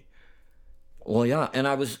money. Well, yeah, and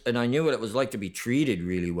I knew what it was like to be treated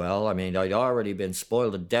really well. I mean, I'd already been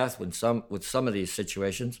spoiled to death with some of these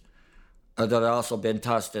situations. That I'd also been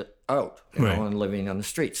tossed out, right. And living on the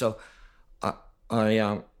street. So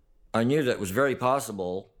I knew that it was very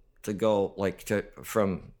possible to go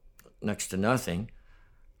from next to nothing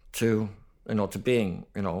to being,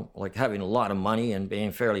 like having a lot of money and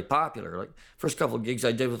being fairly popular. Like first couple of gigs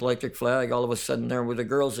I did with Electric Flag, all of a sudden there were the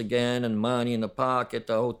girls again and money in the pocket,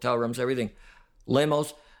 the hotel rooms, everything,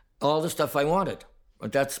 limos, all the stuff I wanted.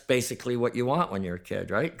 But that's basically what you want when you're a kid,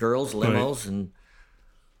 right? Girls, limos, right.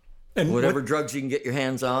 and whatever drugs you can get your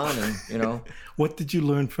hands on, and What did you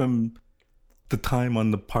learn from the time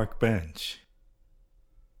on the park bench?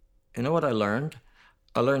 You know what I learned?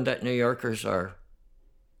 I learned that New Yorkers are.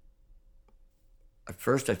 At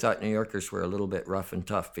first, I thought New Yorkers were a little bit rough and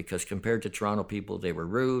tough because compared to Toronto people, they were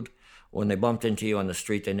rude. When they bumped into you on the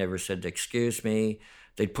street, they never said, "Excuse me."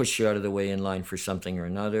 They'd push you out of the way in line for something or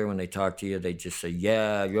another. When they talked to you, they'd just say,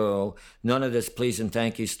 "Yeah, yo." None of this please and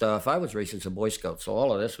thank you stuff. I was raised as a Boy Scout, so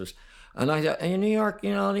all of this was. And I thought, in New York,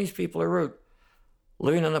 these people are rude.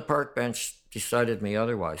 Living on the park bench decided me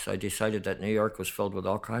otherwise. I decided that New York was filled with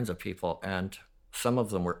all kinds of people, and some of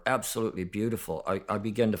them were absolutely beautiful. I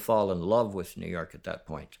began to fall in love with New York at that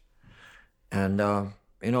point. And,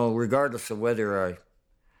 regardless of whether I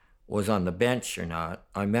was on the bench or not,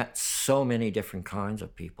 I met so many different kinds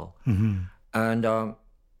of people. Mm-hmm. And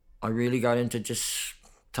I really got into just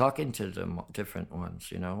talking to them, different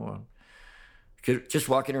ones, just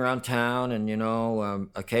walking around town and,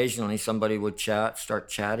 occasionally somebody would start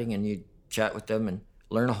chatting, and you'd chat with them and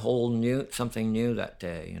learn something new that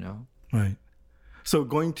day, Right. So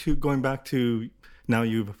going back to now,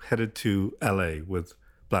 you've headed to LA with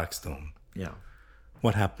Blackstone. Yeah.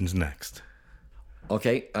 What happens next?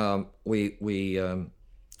 Okay. We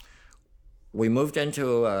moved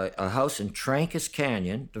into a house in Trancas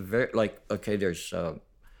Canyon. There's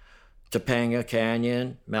Topanga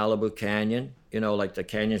Canyon, Malibu Canyon. The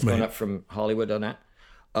canyons going up from Hollywood on that,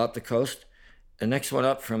 up the coast. The next one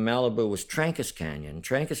up from Malibu was Trancas Canyon.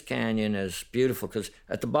 Trancas Canyon is beautiful because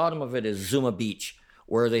at the bottom of it is Zuma Beach,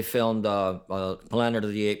 where they filmed Planet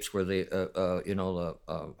of the Apes, where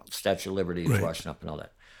the Statue of Liberty is washing up and all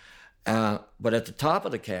that. But at the top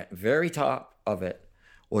of the very top of it,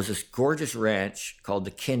 was this gorgeous ranch called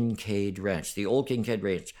the Kincaid Ranch, the old Kincaid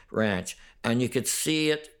Ranch, and you could see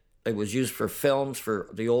it. It was used for films for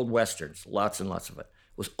the old westerns, lots and lots of it.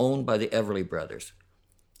 It was owned by the Everly Brothers.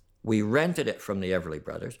 We rented it from the Everly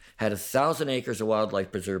Brothers, had 1,000 acres of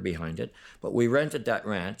wildlife preserve behind it, but we rented that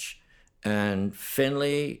ranch, and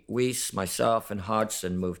Finley, Weiss, myself, and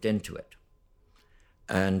Hodgson moved into it.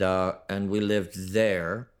 And we lived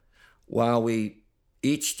there while we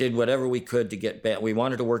each did whatever we could to get back. We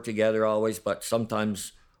wanted to work together always, but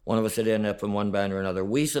sometimes one of us would end up in one band or another.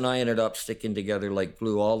 Weiss and I ended up sticking together like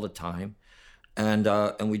glue all the time. And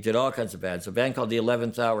we did all kinds of bands. A band called The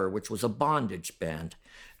 11th Hour, which was a bondage band.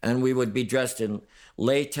 And we would be dressed in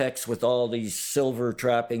latex with all these silver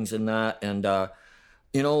trappings and that. And,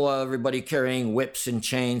 everybody carrying whips and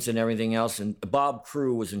chains and everything else. And Bob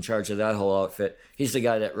Crew was in charge of that whole outfit. He's the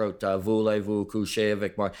guy that wrote Voulez-Vous, Coucher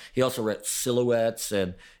avec Moi. He also wrote Silhouettes,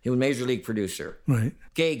 and he was a major league producer. Right.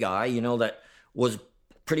 Gay guy, that was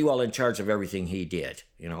pretty well in charge of everything he did.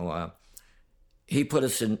 He put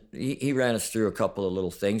us in, he ran us through a couple of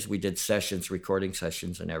little things. We did recording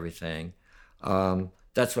sessions and everything.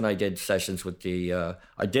 That's when I did sessions with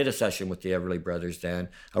I did a session with the Everly Brothers then.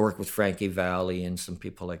 I worked with Frankie Valli and some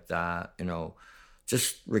people like that,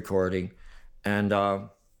 just recording. And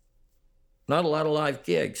not a lot of live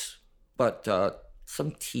gigs, but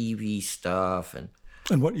some TV stuff.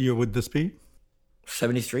 And what year would this be?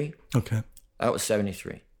 73. Okay. That was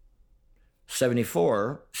 73.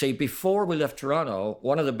 74. See, before we left Toronto,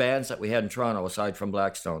 one of the bands that we had in Toronto, aside from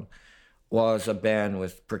Blackstone, was a band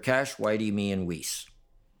with Prakash, Whitey, me, and Weiss,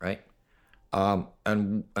 right?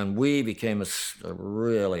 And we became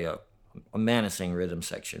really a menacing rhythm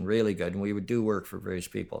section, really good. And we would do work for various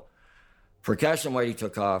people. Prakash and Whitey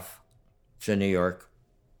took off to New York.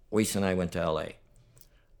 Weiss and I went to LA.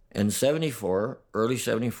 In 74, early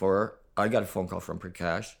 74, I got a phone call from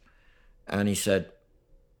Prakash, and he said,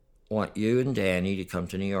 I want you and Danny to come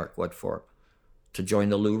to New York. What for? To join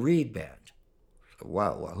the Lou Reed band. I said,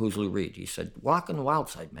 wow, who's Lou Reed? He said, Walk on the Wild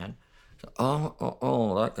Side, man. I said,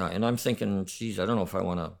 oh, that guy. And I'm thinking, geez, I don't know if I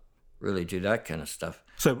want to really do that kind of stuff.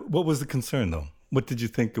 So what was the concern, though? What did you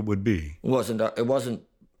think it would be? It wasn't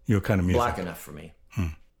your kind of music. Black enough for me.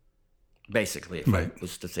 Basically, if I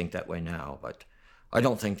was to think that way now, but I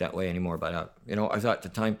don't think that way anymore. But I thought at the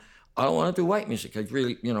time, I don't want to do white music. I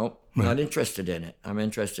really, not interested in it. I'm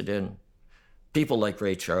interested in people like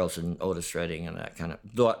Ray Charles and Otis Redding and that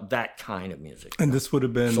kind of music. And this would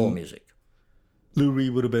have been soul music. Lou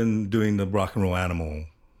Reed would have been doing the Rock and Roll Animal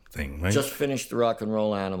thing, right? Just finished the Rock and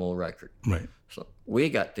Roll Animal record. Right. So we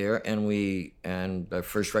got there, and the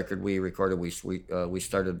first record we recorded, we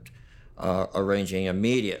started arranging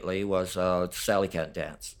immediately was Sally Can't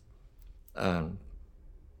Dance.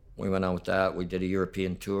 We went on with that. We did a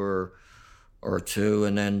European tour or two,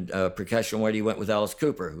 and then Prakash and Whitey went with Alice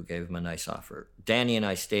Cooper, who gave him a nice offer. Danny and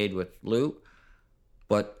I stayed with Lou,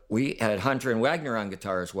 but we had Hunter and Wagner on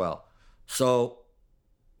guitar as well. So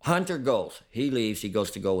Hunter goes. He leaves. He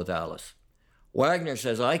goes to go with Alice. Wagner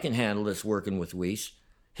says, I can handle this working with Weiss.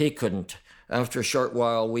 He couldn't. After a short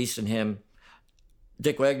while, Weiss and him,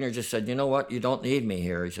 Dick Wagner just said, you know what, you don't need me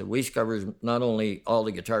here. He said, Weiss covers not only all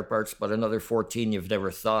the guitar parts, but another 14 you've never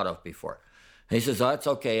thought of before. And he says, that's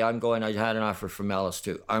okay, I'm going. I had an offer from Alice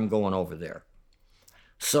too. I'm going over there.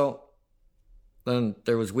 So then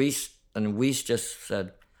there was Weiss, and Weiss just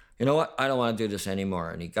said, you know what, I don't want to do this anymore.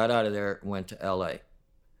 And he got out of there and went to LA.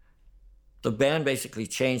 The band basically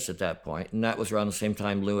changed at that point, and that was around the same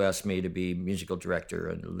time Lou asked me to be musical director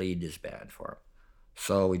and lead his band for him.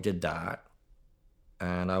 So we did that.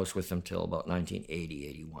 And I was with them till about 1980,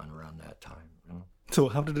 81, around that time. So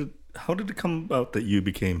how did it come about that you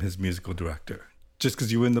became his musical director? Just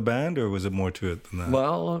because you were in the band, or was it more to it than that?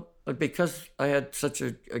 Well, because I had such a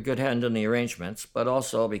good hand in the arrangements, but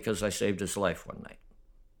also because I saved his life one night.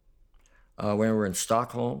 When we were in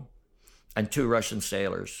Stockholm, and two Russian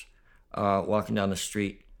sailors walking down the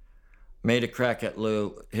street made a crack at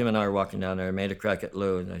Lou. Him and I were walking down there, made a crack at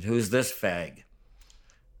Lou, and said, who's this fag?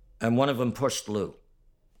 And one of them pushed Lou.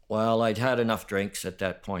 Well, I'd had enough drinks at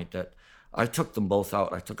that point that I took them both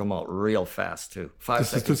out. I took them out real fast, too. 5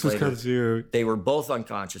 seconds later, they were both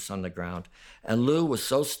unconscious on the ground. And Lou was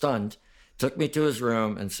so stunned, took me to his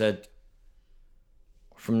room and said,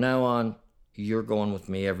 from now on, you're going with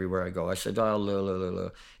me everywhere I go. I said, oh,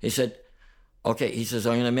 Lou. He said, okay. He says,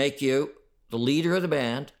 I'm going to make you the leader of the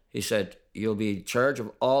band. He said, you'll be in charge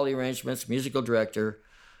of all the arrangements, musical director.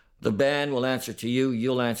 The band will answer to you.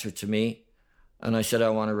 You'll answer to me. And I said, I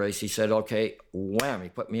want to race. He said, okay, wham. He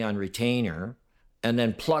put me on retainer and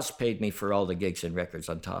then plus paid me for all the gigs and records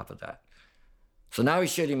on top of that. So now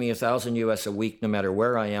he's shooting me $1,000 US a week, no matter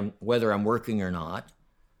where I am, whether I'm working or not.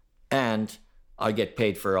 And I get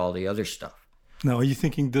paid for all the other stuff. Now, are you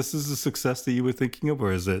thinking this is the success that you were thinking of,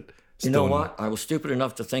 or is it still... You know what? I was stupid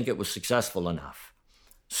enough to think it was successful enough.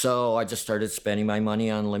 So I just started spending my money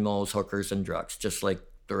on limos, hookers, and drugs, just like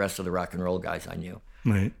the rest of the rock and roll guys I knew.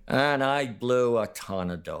 Right. And I blew a ton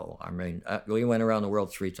of dough. I mean, we went around the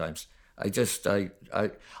world 3 times. I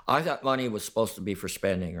thought money was supposed to be for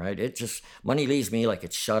spending, right? Money leaves me like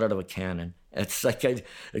it's shot out of a cannon. It's like it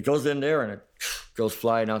goes in there and it goes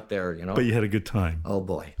flying out there, But you had a good time. Oh,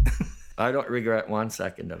 boy. I don't regret 1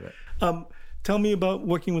 second of it. Tell me about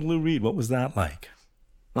working with Lou Reed. What was that like?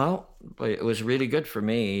 Well, it was really good for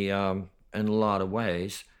me in a lot of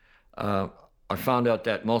ways. I found out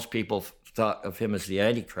that most people thought of him as the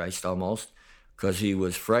Antichrist almost, because he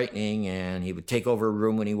was frightening and he would take over a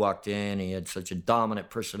room when he walked in. He had such a dominant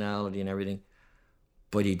personality and everything.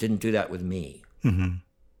 But he didn't do that with me. Mm-hmm.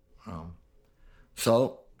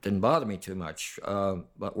 So it didn't bother me too much.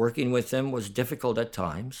 But working with him was difficult at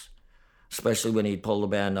times, especially when he'd pull the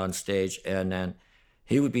band on stage. And then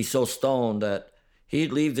he would be so stoned that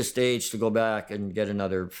he'd leave the stage to go back and get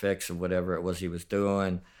another fix of whatever it was he was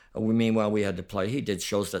doing. Meanwhile, we had to play. He did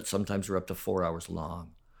shows that sometimes were up to 4 hours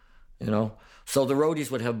long, So the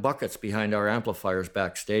roadies would have buckets behind our amplifiers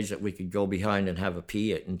backstage that we could go behind and have a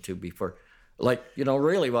pee into before. Like,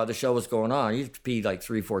 really while the show was going on, I used to pee like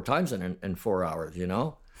 3-4 times in 4 hours,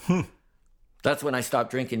 That's when I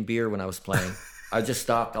stopped drinking beer when I was playing. I just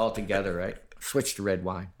stopped altogether, right? Switched to red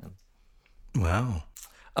wine. Wow.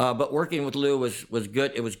 But working with Lou was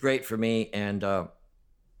good. It was great for me, and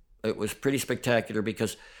it was pretty spectacular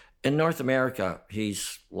because in North America,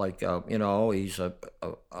 he's like, he's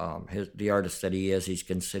the artist that he is. He's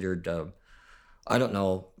considered,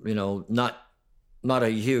 not a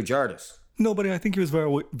huge artist. No, but I think he was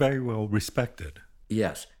very, very well respected.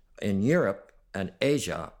 Yes. In Europe and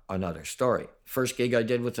Asia, another story. First gig I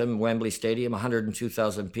did with him, Wembley Stadium,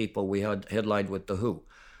 102,000 people. We had headlined with The Who.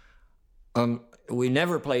 We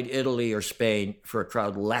never played Italy or Spain for a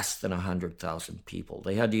crowd less than 100,000 people.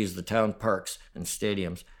 They had to use the town parks and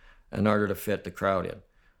stadiums in order to fit the crowd in.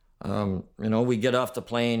 We get off the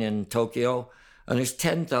plane in Tokyo, and there's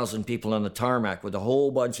 10,000 people on the tarmac with a whole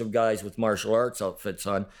bunch of guys with martial arts outfits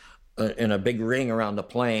on in a big ring around the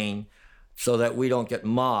plane so that we don't get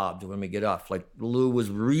mobbed when we get off. Like, Lou was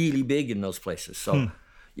really big in those places. So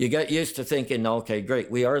you get used to thinking, okay, great,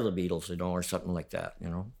 we are the Beatles, or something like that,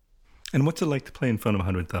 And what's it like to play in front of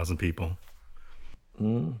 100,000 people?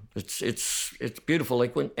 It's beautiful.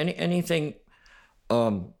 Like when anything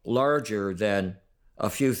larger than a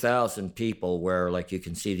few thousand people, where like you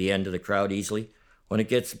can see the end of the crowd easily. When it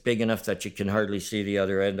gets big enough that you can hardly see the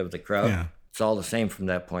other end of the crowd, It's all the same from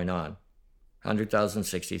that point on. 100,000,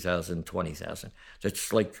 60,000, 20,000.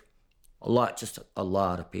 It's like just a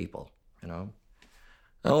lot of people,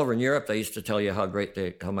 Over in Europe, they used to tell you how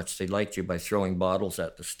much they liked you by throwing bottles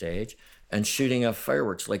at the stage and shooting off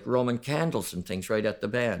fireworks like Roman candles and things right at the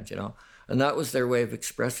band, And that was their way of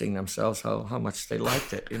expressing themselves, how much they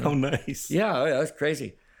liked it, How nice. Yeah, that's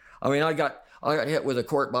crazy. I mean, I got hit with a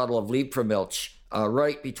quart bottle of Liebfraumilch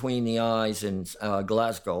right between the eyes in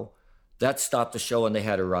Glasgow. That stopped the show and they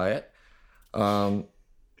had a riot.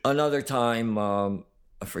 Another time, I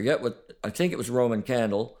think it was Roman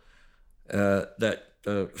candle that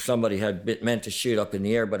somebody had meant to shoot up in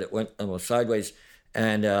the air, but it went sideways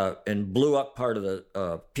and blew up part of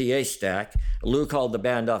the PA stack. Lou called the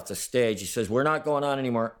band off the stage. He says, "We're not going on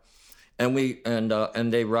anymore." And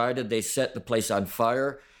they rioted. They set the place on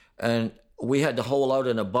fire, and we had to hole out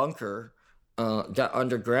in a bunker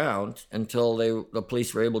underground until the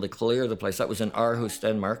police were able to clear the place. That was in Aarhus,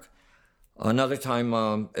 Denmark. Another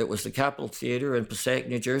time, it was the Capitol Theater in Passaic,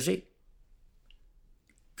 New Jersey.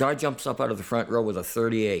 Guy jumps up out of the front row with a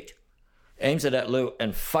 .38, aims it at Lou,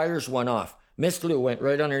 and fires one off. Missed Lou, went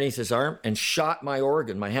right underneath his arm, and shot my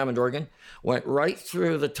organ, my Hammond organ, went right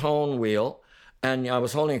through the tone wheel, and I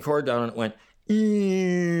was holding a chord down, and it went,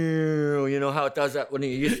 you know how it does that when you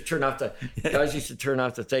used to turn off guys used to turn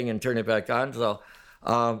off the thing and turn it back on. So,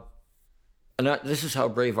 this is how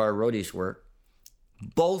brave our roadies were.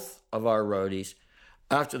 Both of our roadies,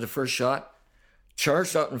 after the first shot,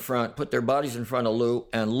 charged out in front, put their bodies in front of Lou,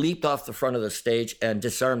 and leaped off the front of the stage and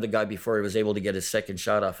disarmed the guy before he was able to get his second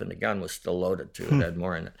shot off, and the gun was still loaded too. It had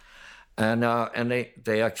more in it. And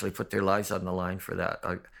they actually put their lives on the line for that.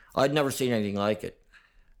 I'd never seen anything like it.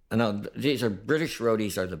 And these British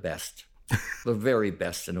roadies are the best, the very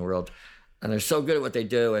best in the world. And they're so good at what they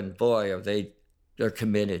do, and boy, they're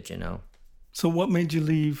committed, So what made you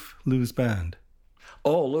leave Lou's band?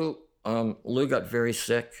 Oh, Lou got very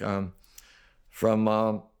sick from,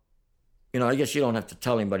 I guess you don't have to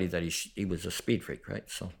tell anybody that he was a speed freak, right?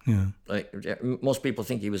 So, most people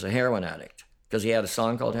think he was a heroin addict because he had a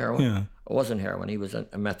song called Heroin. Yeah. It wasn't heroin. He was a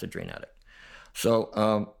methadone addict.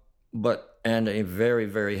 So, and a very,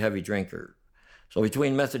 very heavy drinker. So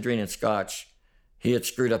between methadone and scotch, he had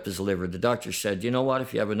screwed up his liver. The doctor said, you know what,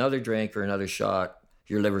 if you have another drink or another shot,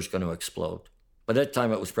 your liver's going to explode. By that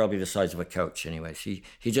time, it was probably the size of a couch anyways. He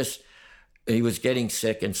was getting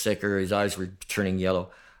sick and sicker. His eyes were turning yellow.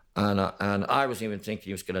 And I was even thinking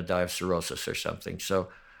he was going to die of cirrhosis or something. So,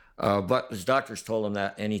 but his doctors told him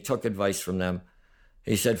that, and he took advice from them.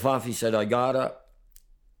 He said, Faf, I gotta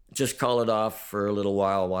just call it off for a little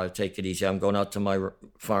while I take it easy. I'm going out to my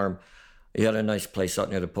farm. He had a nice place out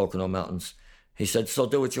near the Pocono Mountains. He said, so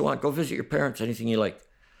do what you want. Go visit your parents, anything you like.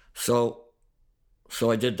 So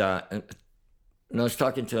I did that. And I was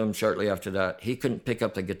talking to him shortly after that. He couldn't pick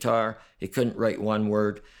up the guitar. He couldn't write one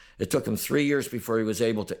word. It took him 3 years before he was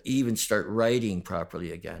able to even start writing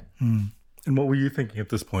properly again. And what were you thinking at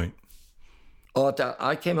this point?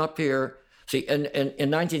 I came up here. See, in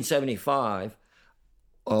 1975,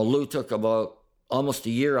 Lou took about almost a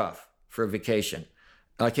year off for a vacation.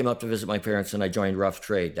 I came up to visit my parents and I joined Rough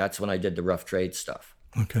Trade. That's when I did the Rough Trade stuff.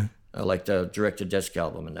 Okay. Like the direct-to-disc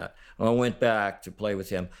album and that. I went back to play with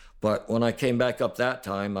him. But when I came back up that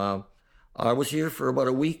time, I was here for about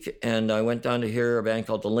a week, and I went down to hear a band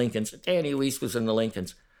called the Lincolns. Danny Weiss was in the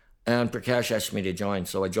Lincolns, and Prakash asked me to join,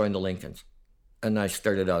 so I joined the Lincolns. And I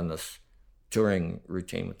started on this touring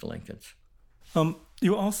routine with the Lincolns.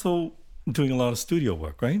 You were also doing a lot of studio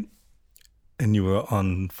work, right? And you were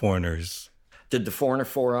on Foreigners. Did the Foreigner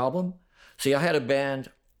 4 album. See, I had a band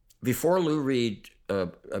before Lou Reed,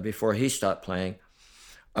 before he stopped playing.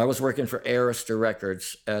 I was working for Arista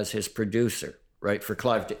Records as his producer, right? For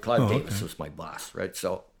Clive Davis was my boss, right?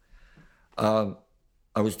 So I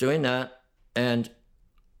was doing that, and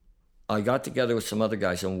I got together with some other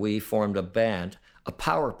guys, and we formed a band, a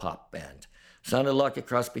power pop band. Sounded like a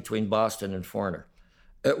cross between Boston and Foreigner.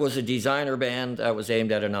 It was a designer band that was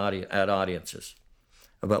aimed at audiences,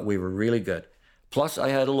 but we were really good. Plus, I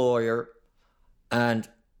had a lawyer, and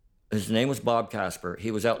his name was Bob Casper.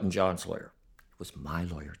 He was Elton John's lawyer. He was my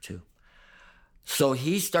lawyer, too. So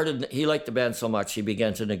he liked the band so much, he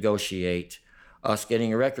began to negotiate us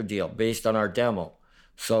getting a record deal based on our demo.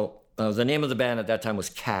 So the name of the band at that time was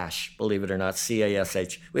Cash, believe it or not,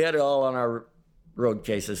 C-A-S-H. We had it all on our road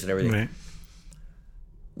cases and everything. Right.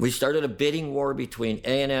 We started a bidding war between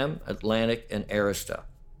A&M, Atlantic, and Arista.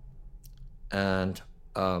 And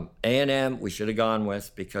A&M we should have gone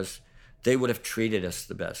with because they would have treated us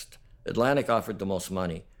the best. Atlantic offered the most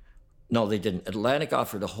money. No, they didn't. Atlantic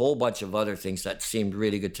offered a whole bunch of other things that seemed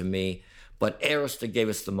really good to me, but Arista gave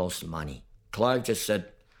us the most money. Clive just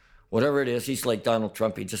said, whatever it is, he's like Donald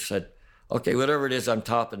Trump. He just said, okay, whatever it is, I'm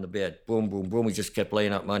topping the bid. Boom, boom, boom. We just kept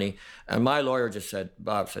laying out money. And my lawyer just said,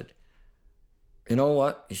 Bob said, you know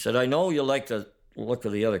what? He said, I know you like the look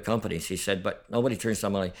of the other companies. He said, but nobody turns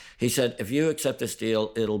down money. He said, if you accept this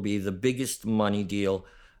deal, it'll be the biggest money deal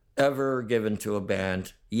ever given to a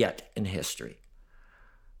band yet in history.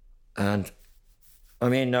 And I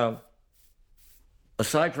mean,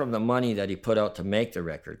 aside from the money that he put out to make the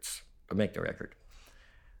record,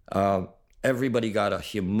 everybody got a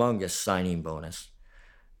humongous signing bonus.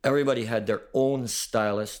 Everybody had their own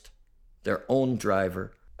stylist, their own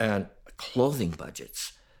driver, and clothing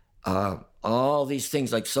budgets. All these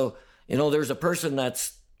things there's a person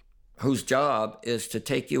whose job is to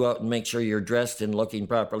take you out and make sure you're dressed and looking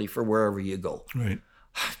properly for wherever you go. Right.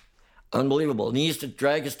 Unbelievable. And he used to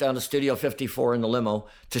drag us down to Studio 54 in the limo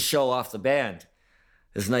to show off the band.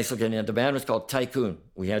 It's nice looking. The band was called Tycoon.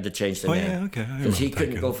 We had to change the name. Yeah, okay. Because he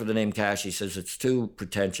couldn't go for the name Cash. He says, it's too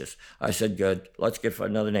pretentious. I said, good. Let's get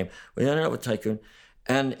another name. We ended up with Tycoon.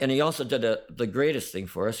 And he also did the greatest thing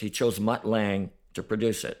for us. He chose Mutt Lange to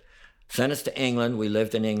produce it. Sent us to England. We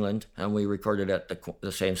lived in England, and we recorded at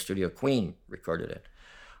the same studio Queen recorded it.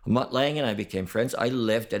 Mutt Lange and I became friends. I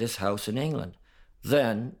lived at his house in England.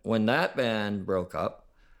 Then, when that band broke up,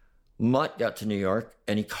 Mutt got to New York,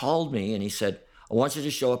 and he called me, and he said, I want you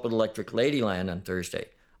to show up at Electric Ladyland on Thursday.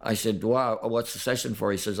 I said, wow, what's the session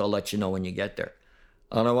for? He says, I'll let you know when you get there.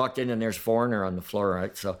 And I walked in, and there's Foreigner on the floor,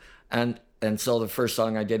 right? So the first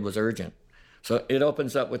song I did was Urgent. So it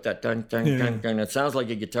opens up with that dun, dun, dun, dun. It sounds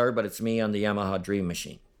like a guitar, but it's me on the Yamaha Dream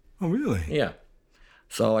Machine. Oh, really? Yeah.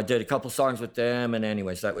 So I did a couple songs with them, and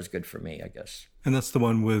anyways, that was good for me, I guess. And that's the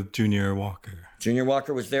one with Junior Walker. Junior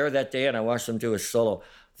Walker was there that day, and I watched him do his solo.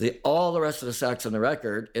 All the rest of the sax on the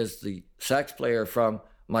record is the sax player from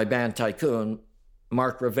my band Tycoon,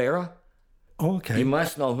 Mark Rivera. Oh, okay. You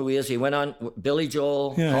must know who he is. He went on Billy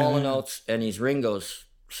Joel, Hall & Oates, and he's Ringo's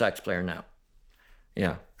sax player now.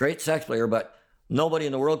 Yeah, great sax player, but nobody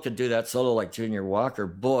in the world could do that solo like Junior Walker.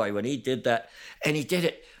 Boy, when he did that, and he did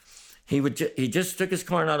it, he just took his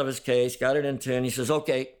corn out of his case, got it in tune. He says,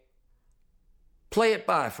 okay, play it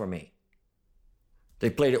by for me. They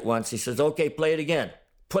played it once. He says, okay, play it again.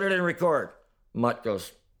 Put it in record. Mutt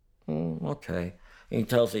goes, okay. He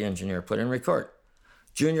tells the engineer, put it in record.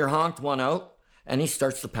 Junior honked one out, and he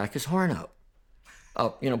starts to pack his horn out.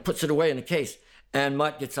 Puts it away in the case. And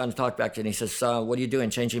Mutt gets on to talk back to him, and he says, what are you doing,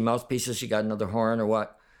 changing mouthpieces? You got another horn or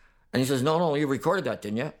what? And he says, no, you recorded that,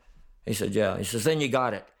 didn't you? He said, yeah. He says, then you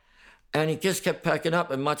got it. And he just kept packing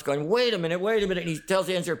up, and Mutt's going, wait a minute. And he tells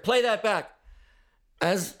the engineer, play that back.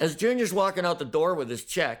 As Junior's walking out the door with his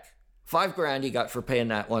check, $5,000 he got for playing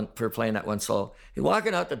that one solo. He's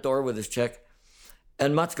walking out the door with his check,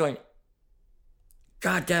 and Mutt's going,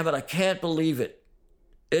 God damn it, I can't believe it.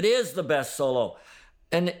 It is the best solo.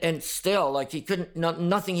 And still, he couldn't,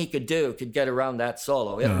 nothing he could do could get around that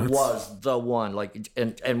solo. It was the one,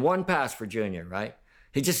 and one pass for Junior, right?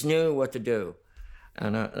 He just knew what to do.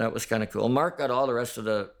 And that was kind of cool. Mark got all the rest of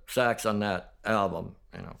the sax on that album,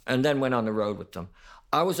 and then went on the road with them.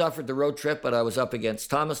 I was offered the road trip, but I was up against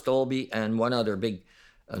Thomas Dolby and one other big,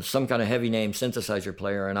 some kind of heavy name synthesizer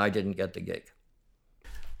player, and I didn't get the gig.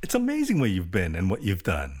 It's amazing where you've been and what you've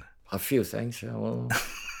done. a few things,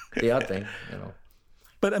 the odd thing,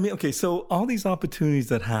 But I mean, okay, so all these opportunities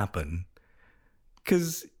that happen,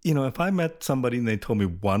 because, if I met somebody and they told me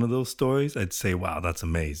one of those stories, I'd say, wow, that's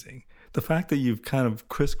amazing. The fact that you've kind of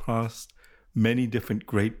crisscrossed many different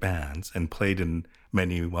great bands and played in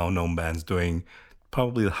many well-known bands during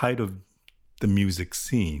probably the height of the music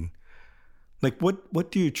scene, like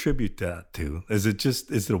what do you attribute that to? Is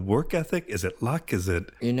it a work ethic? Is it luck? Is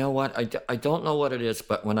it... You know what? I don't know what it is,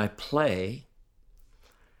 but when I play,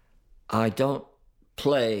 I don't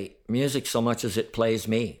play music so much as it plays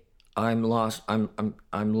me. I'm lost. I'm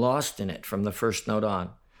lost in it from the first note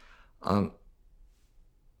on.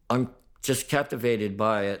 I'm just captivated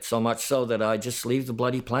by it so much so that I just leave the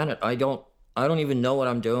bloody planet. I don't even know what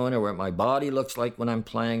I'm doing or what my body looks like when I'm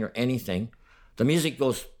playing or anything. The music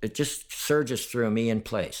it just surges through me and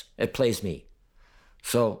plays. It plays me.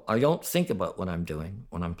 So I don't think about what I'm doing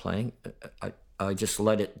when I'm playing. I just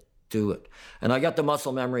let it do it. And I got the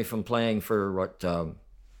muscle memory from playing for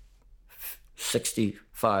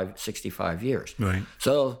 65 years. Right.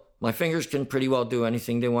 So my fingers can pretty well do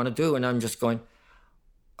anything they want to do. And I'm just going,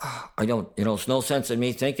 I don't, it's no sense in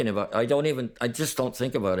me thinking about it. I just don't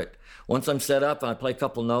think about it. Once I'm set up and I play a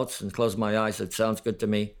couple notes and close my eyes, it sounds good to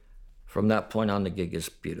me. From that point on, the gig is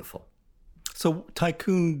beautiful. So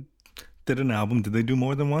Tycoon did an album. Did they do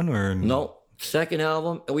more than one or? No. Second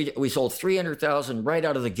album, we sold 300,000 right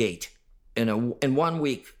out of the gate in 1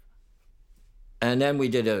 week. And then we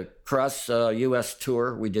did a cross U.S.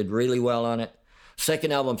 tour. We did really well on it.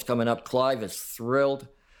 Second album's coming up. Clive is thrilled.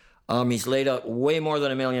 He's laid out way more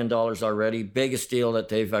than $1 million already. Biggest deal that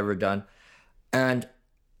they've ever done. And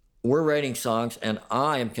we're writing songs, and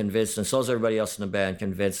I am convinced, and so is everybody else in the band,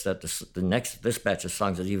 convinced that this batch of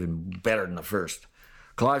songs is even better than the first.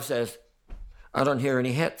 Clive says, I don't hear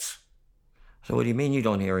any hits. So what do you mean you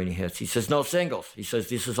don't hear any hits? He says, no singles. He says,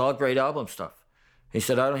 this is all great album stuff. He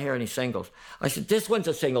said, I don't hear any singles. I said, this one's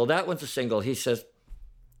a single, that one's a single. He says,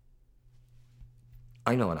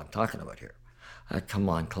 I know what I'm talking about here. Come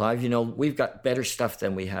on, Clive, we've got better stuff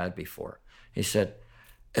than we had before. He said,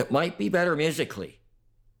 it might be better musically.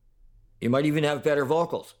 You might even have better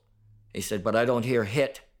vocals. He said, but I don't hear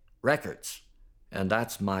hit records, and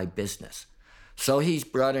that's my business. So he's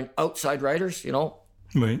brought in outside writers,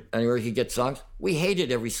 right. Anywhere he could get songs. We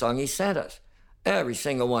hated every song he sent us. Every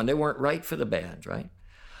single one. They weren't right for the band, right?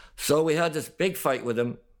 So we had this big fight with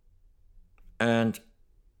him, and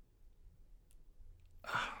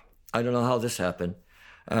I don't know how this happened.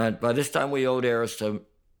 And by this time, we owed Aerosmith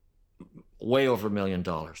way over $1 million.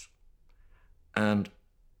 And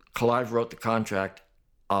Clive wrote the contract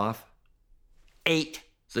off, ate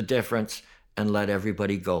the difference, and let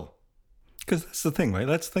everybody go. Because that's the thing, right?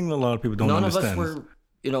 That's the thing that a lot of people don't understand. None of us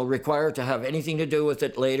were, required to have anything to do with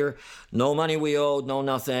it later. No money we owed, no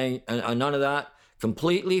nothing, and none of that.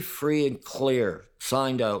 Completely free and clear,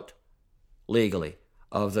 signed out legally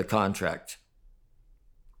of the contract.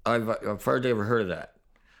 I've hardly ever heard of that.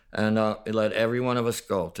 And it let every one of us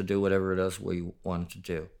go to do whatever it is we wanted to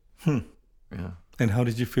do. Yeah. And how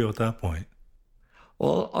did you feel at that point?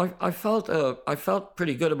 Well, I felt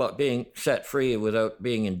pretty good about being set free without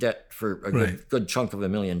being in debt for a good chunk of $1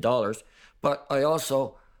 million. But I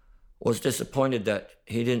also was disappointed that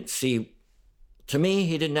he didn't see. To me,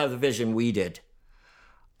 he didn't have the vision we did.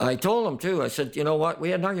 I told him too. I said, you know what? We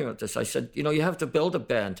had an argument about this. I said, you have to build a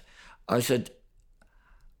band. I said,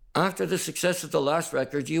 after the success of the last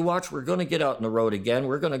record, you watch, we're going to get out on the road again.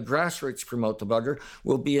 We're going to grassroots promote the bugger.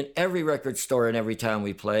 We'll be in every record store in every town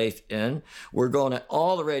we play in. We're going to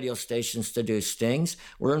all the radio stations to do stings.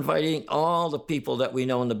 We're inviting all the people that we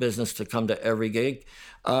know in the business to come to every gig.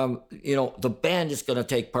 The band is going to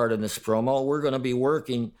take part in this promo. We're going to be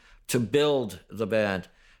working to build the band.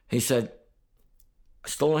 He said, I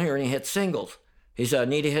still don't hear any hit singles. He said, I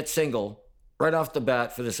need a hit single right off the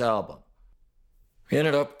bat for this album. He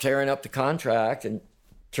ended up tearing up the contract and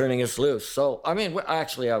turning us loose. So, I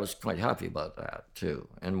was quite happy about that, too,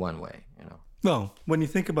 in one way, Well, when you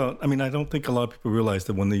think about, I don't think a lot of people realize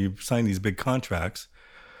that when you sign these big contracts,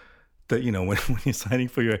 that, when you're signing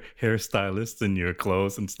for your hairstylists and your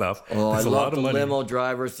clothes and stuff, I love the limo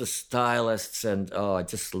drivers, the stylists, and, I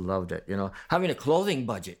just loved it, Having a clothing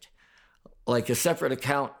budget, like a separate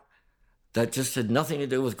account that just had nothing to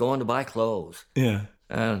do with going to buy clothes. Yeah.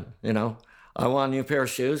 And, I want a new pair of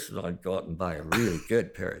shoes, so I'd go out and buy a really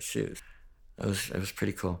good pair of shoes. It was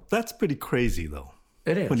pretty cool. That's pretty crazy, though.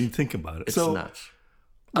 It is. When you think about it. It's nuts.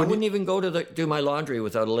 I wouldn't even go to do my laundry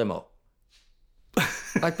without a limo.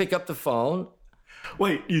 I'd pick up the phone.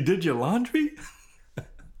 Wait, you did your laundry?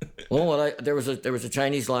 Well, there was a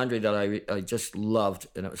Chinese laundry that I just loved,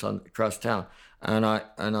 and it was across town. And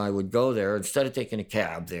I would go there instead of taking a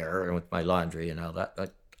cab there and with my laundry and all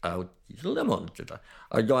that. I would use a limo.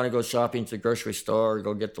 I'd want to go shopping to the grocery store, or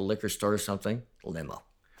go get the liquor store or something. Limo.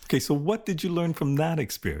 Okay, so what did you learn from that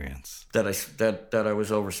experience? That I was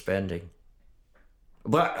overspending,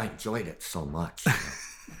 but I enjoyed it so much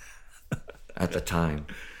at the time.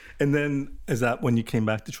 And then, is that when you came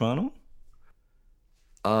back to Toronto?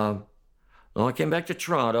 No, I came back to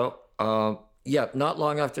Toronto. Not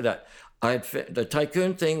long after that. The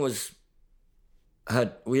Tycoon thing we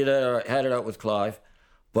had it out with Clive,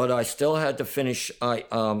 but I still had to finish. I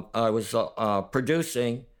was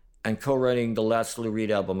producing and co-writing the last Lou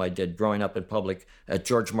Reed album I did, Growing Up in Public, at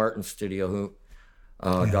George Martin's studio, who,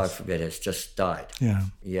 yes, God forbid, has just died. Yeah.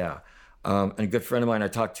 Yeah. And a good friend of mine, I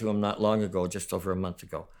talked to him not long ago, just over a month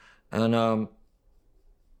ago. And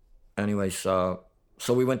anyways, so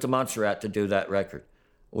we went to Montserrat to do that record.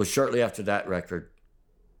 It was shortly after that record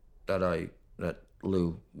that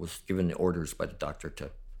Lou was given the orders by the doctor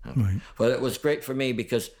to. Right. But it was great for me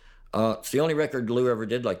because it's the only record Lou ever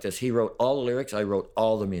did like this. He wrote all the lyrics, I wrote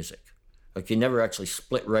all the music. Like, he never actually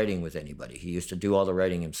split writing with anybody. He used to do all the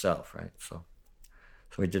writing himself, right? So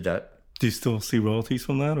we did that. Do you still see royalties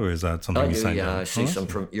from that, or is that something you signed out? I see some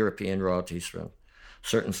from European royalties from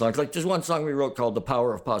certain songs. Like, there's one song we wrote called The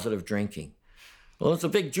Power of Positive Drinking. Well, it's a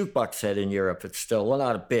big jukebox hit in Europe. It's still, well,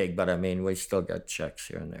 not big, but I mean, we still got checks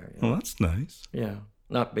here and there. You know? Well, that's nice. Yeah,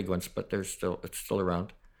 not big ones, but it's still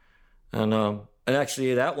around. And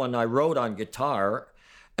actually, that one I wrote on guitar,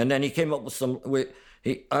 and then he came up with some.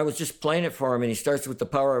 I was just playing it for him, and he starts with The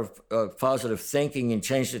Power of Positive Thinking and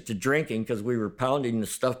changed it to drinking because we were pounding the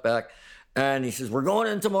stuff back. And he says, "We're going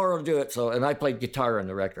in tomorrow to do it." So, and I played guitar on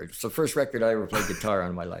the record. It's the first record I ever played guitar on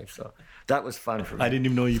in my life. So that was fun for me. I didn't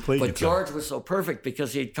even know you played guitar. But George was so perfect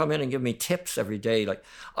because he'd come in and give me tips every day. Like,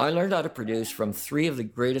 I learned how to produce from three of the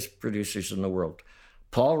greatest producers in the world.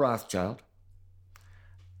 Paul Rothchild,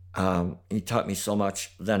 he taught me so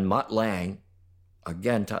much. Then Mutt Lange,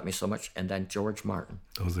 again, taught me so much. And then George Martin.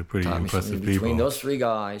 Those are pretty impressive people. Between those three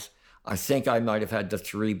guys, I think I might have had the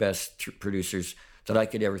three best producers that I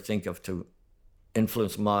could ever think of to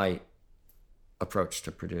influence my approach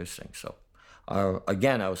to producing. So,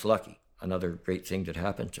 again, I was lucky. Another great thing that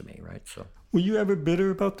happened to me, right? So, were you ever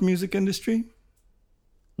bitter about the music industry?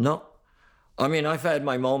 No. I mean, I've had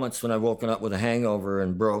my moments when I've woken up with a hangover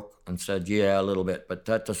and broke and said, yeah, a little bit, but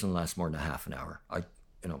that doesn't last more than a half an hour.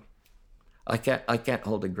 I can't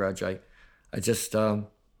hold a grudge. I just,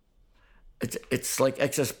 it's like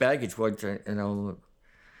excess baggage,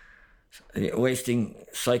 wasting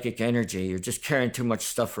psychic energy. You're just carrying too much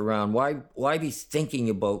stuff around. Why be thinking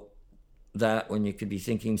about that when you could be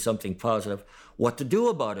thinking something positive? What to do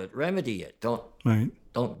about it? Remedy it.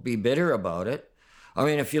 Don't be bitter about it. I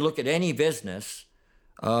mean, if you look at any business,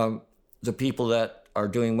 the people that are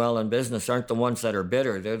doing well in business aren't the ones that are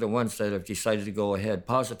bitter. They're the ones that have decided to go ahead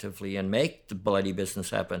positively and make the bloody business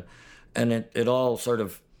happen. And it all sort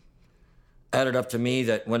of added up to me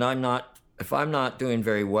that if I'm not doing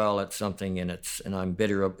very well at something and I'm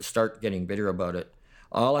bitter, start getting bitter about it,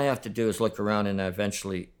 all I have to do is look around and I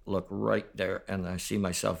eventually look right there and I see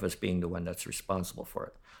myself as being the one that's responsible for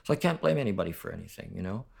it. So I can't blame anybody for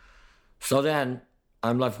anything, So then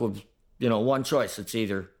I'm left with, one choice. It's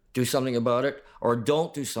either do something about it or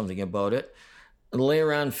don't do something about it and lay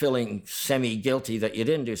around feeling semi-guilty that you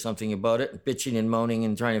didn't do something about it, bitching and moaning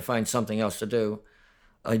and trying to find something else to do.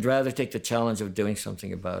 I'd rather take the challenge of doing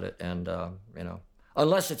something about it. And,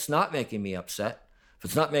 unless it's not making me upset. If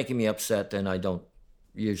it's not making me upset, then I don't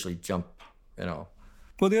usually jump,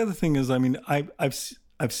 Well, the other thing is, I mean,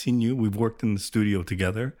 I've seen you. We've worked in the studio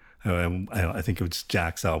together. I think it was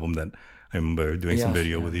Jack's album that I remember doing some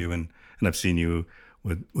video with you. And I've seen you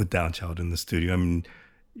with Downchild in the studio. I mean,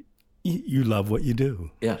 you love what you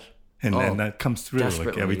do. Yes. And that comes through.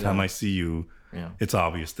 Like every time I see you, it's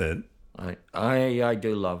obvious that... I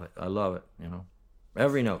do love it. I love it,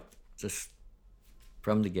 Every note, just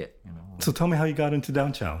from the get, So tell me how you got into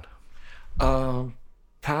Downchild.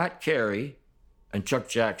 Pat Carey and Chuck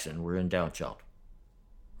Jackson were in Downchild,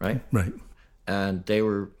 right? Right. And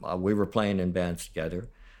we were playing in bands together.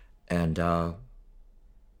 And I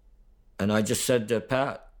just said to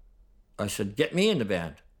Pat, I said, get me in the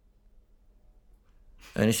band.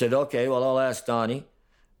 And he said, okay, well, I'll ask Donnie.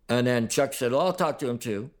 And then Chuck said, well, I'll talk to him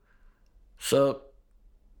too. So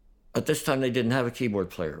at this time, they didn't have a keyboard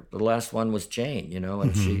player. The last one was Jane,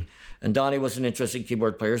 and Donnie wasn't interested in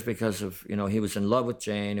keyboard players because of, he was in love with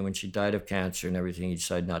Jane, and when she died of cancer and everything, he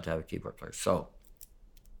decided not to have a keyboard player. So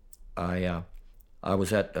I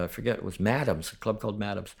was at, I forget, it was Madam's, a club called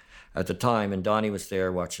Madam's at the time, and Donnie was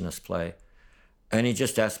there watching us play. And he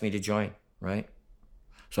just asked me to join. right?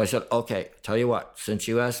 So I said, okay, tell you what, since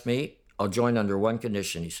you asked me, I'll join under one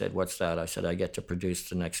condition. He said, what's that? I said, I get to produce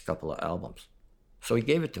the next couple of albums. So he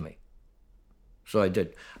gave it to me. So I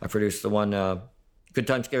did. I produced the one, Good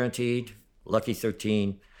Times Guaranteed, Lucky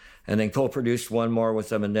 13, and then co-produced one more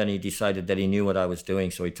with him, and then he decided that he knew what I was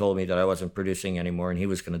doing, so he told me that I wasn't producing anymore and he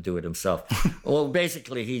was going to do it himself. Well,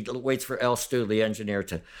 basically, he waits for Al Stu, the engineer,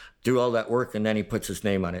 to do all that work, and then he puts his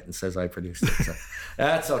name on it and says, I produced it. So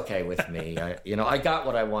that's okay with me. I got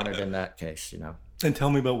what I wanted in that case, And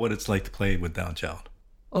tell me about what it's like to play with Down Child.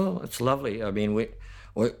 Oh, it's lovely. I mean,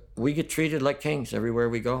 we get treated like kings everywhere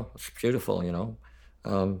we go. It's beautiful,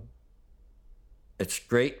 It's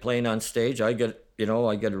great playing on stage. I get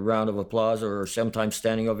a round of applause or sometimes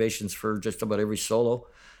standing ovations for just about every solo,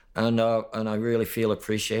 and I really feel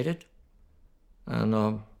appreciated.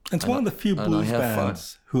 And it's one of the few blues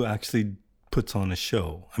bands who actually puts on a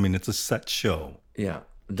show. I mean, it's a set show. Yeah,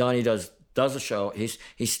 Donnie does a show.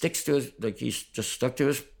 He sticks to he's just stuck to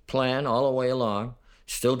his plan all the way along.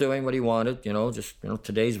 Still doing what he wanted,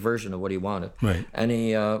 today's version of what he wanted. Right. And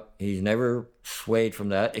he's never swayed from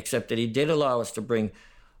that, except that he did allow us to bring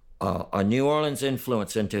a New Orleans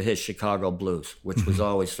influence into his Chicago blues, which was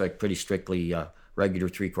always pretty strictly regular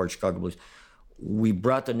 3-chord Chicago blues. We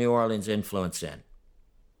brought the New Orleans influence in,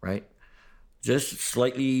 right? Just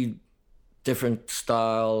slightly different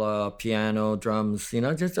style, piano, drums,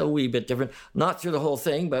 just a wee bit different. Not through the whole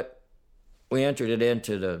thing, but we entered it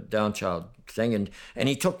into the Down Child thing, and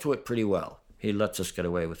he took to it pretty well. He lets us get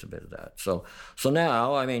away with a bit of that. So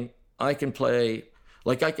now, I mean, I can play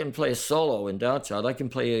a solo in Down Child. I can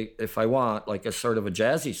play, if I want, like a sort of a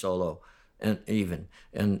jazzy solo, and even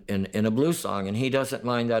in a blues song, and he doesn't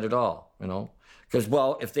mind that at all, Because,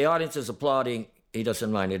 well, if the audience is applauding, he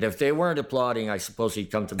doesn't mind it. If they weren't applauding, I suppose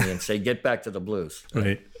he'd come to me and say, get back to the blues. Right.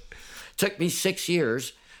 It took me 6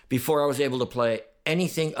 years before I was able to play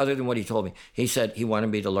anything other than what he told me. He said he wanted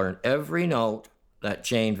me to learn every note that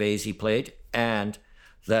Jane Vasey played, and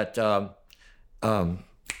that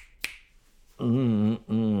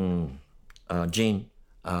Gene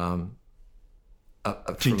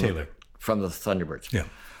Taylor from the Thunderbirds. Yeah.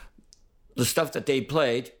 The stuff that they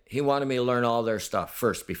played, he wanted me to learn all their stuff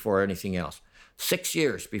first before anything else. 6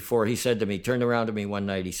 years before he said to me, turned around to me one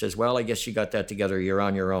night, he says, well, I guess you got that together. You're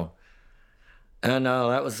on your own. And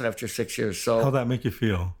that was after 6 years. So how'd that make you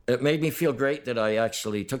feel? It made me feel great that I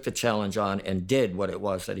actually took the challenge on and did what it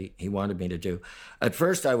was that he wanted me to do. At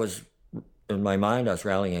first, in my mind, I was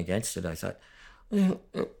rallying against it. I thought,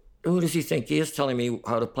 who does he think he is, telling me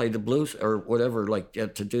how to play the blues or whatever,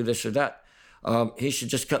 to do this or that? He should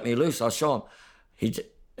just cut me loose. I'll show him.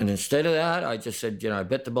 And instead of that, I just said, I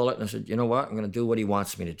bit the bullet and I said, you know what? I'm going to do what he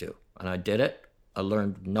wants me to do. And I did it. I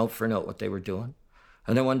learned note for note what they were doing.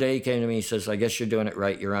 And then one day he came to me, he says, I guess you're doing it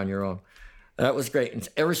right. You're on your own. That was great. And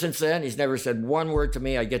ever since then, he's never said one word to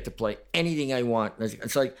me. I get to play anything I want.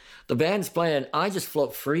 It's like the band's playing. I just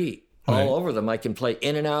float free all over them. I can play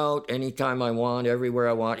in and out anytime I want, everywhere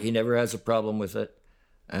I want. He never has a problem with it.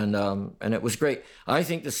 And it was great. I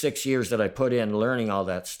think the 6 years that I put in learning all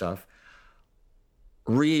that stuff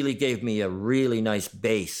really gave me a really nice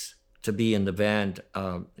base to be in the band,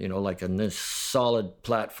 like on this solid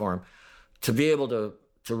platform, to be able to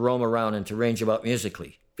roam around and to range about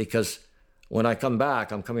musically. Because when I come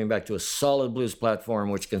back, I'm coming back to a solid blues platform,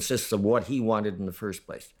 which consists of what he wanted in the first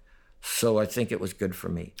place. So I think it was good for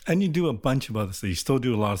me. And you do a bunch of other stuff. You still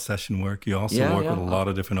do a lot of session work. You also work with a lot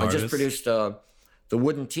of different artists. I just produced the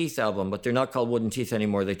Wooden Teeth album, but they're not called Wooden Teeth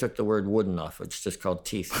anymore. They took the word wooden off. It's just called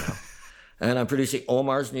Teeth now. And I'm producing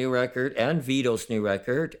Omar's new record and Vito's new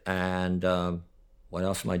record. And what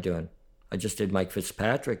else am I doing? I just did Mike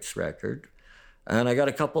Fitzpatrick's record. And I got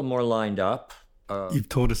a couple more lined up. You've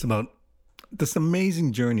told us about this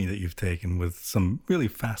amazing journey that you've taken with some really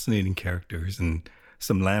fascinating characters and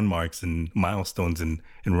some landmarks and milestones in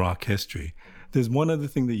rock history. There's one other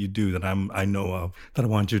thing that you do that I know of that I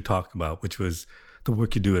want you to talk about, which was the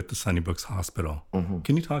work you do at the Sunnybrook Hospital. Mm-hmm.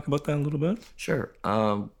 Can you talk about that a little bit? Sure.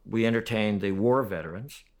 We entertained the war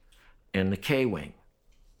veterans in the K-Wing,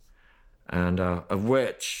 and of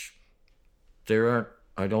which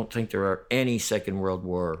I don't think there are any Second World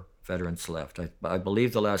War veterans left. I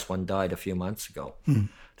believe the last one died a few months ago. Hmm.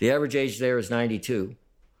 The average age there is 92,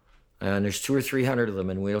 and there's 200 or 300 of them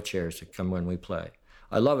in wheelchairs that come when we play.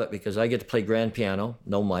 I love it because I get to play grand piano,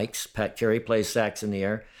 no mics. Pat Carey plays sax in the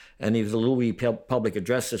air, and there's a little wee public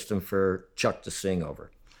address system for Chuck to sing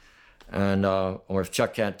over. And or if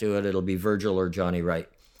Chuck can't do it, it'll be Virgil or Johnny Wright.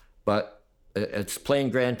 But it's playing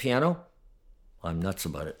grand piano. I'm nuts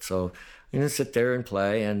about it. So I'm gonna sit there and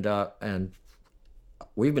play, and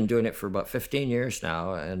we've been doing it for about 15 years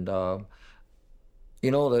now, and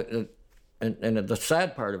you know, and the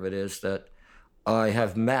sad part of it is that I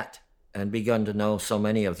have met and begun to know so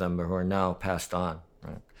many of them who are now passed on.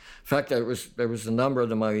 Right? In fact, there was a number of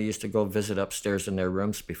them I used to go visit upstairs in their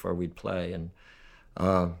rooms before we'd play, and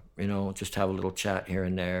you know, just have a little chat here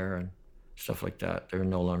and there and stuff like that. They're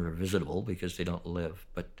no longer visitable because they don't live.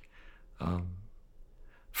 But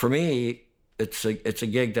for me, it's a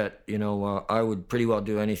gig that, you know, I would pretty well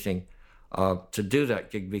do anything to do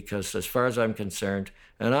that gig, because as far as I'm concerned,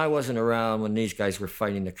 and I wasn't around when these guys were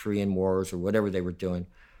fighting the Korean Wars or whatever they were doing,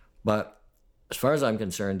 but as far as I'm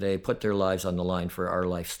concerned, they put their lives on the line for our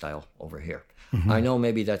lifestyle over here. Mm-hmm. I know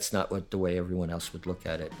maybe that's not the way everyone else would look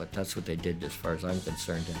at it, but that's what they did as far as I'm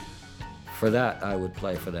concerned. And for that, I would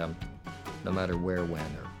play for them, no matter where, when,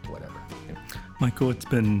 or whatever. You know. Michael, it's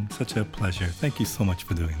been such a pleasure. Thank you so much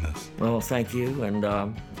for doing this. Well, thank you, and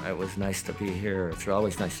it was nice to be here. It's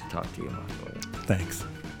always nice to talk to you, Michael. Thanks.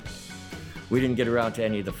 We didn't get around to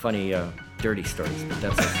any of the funny, dirty stories, but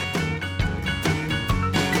that's okay.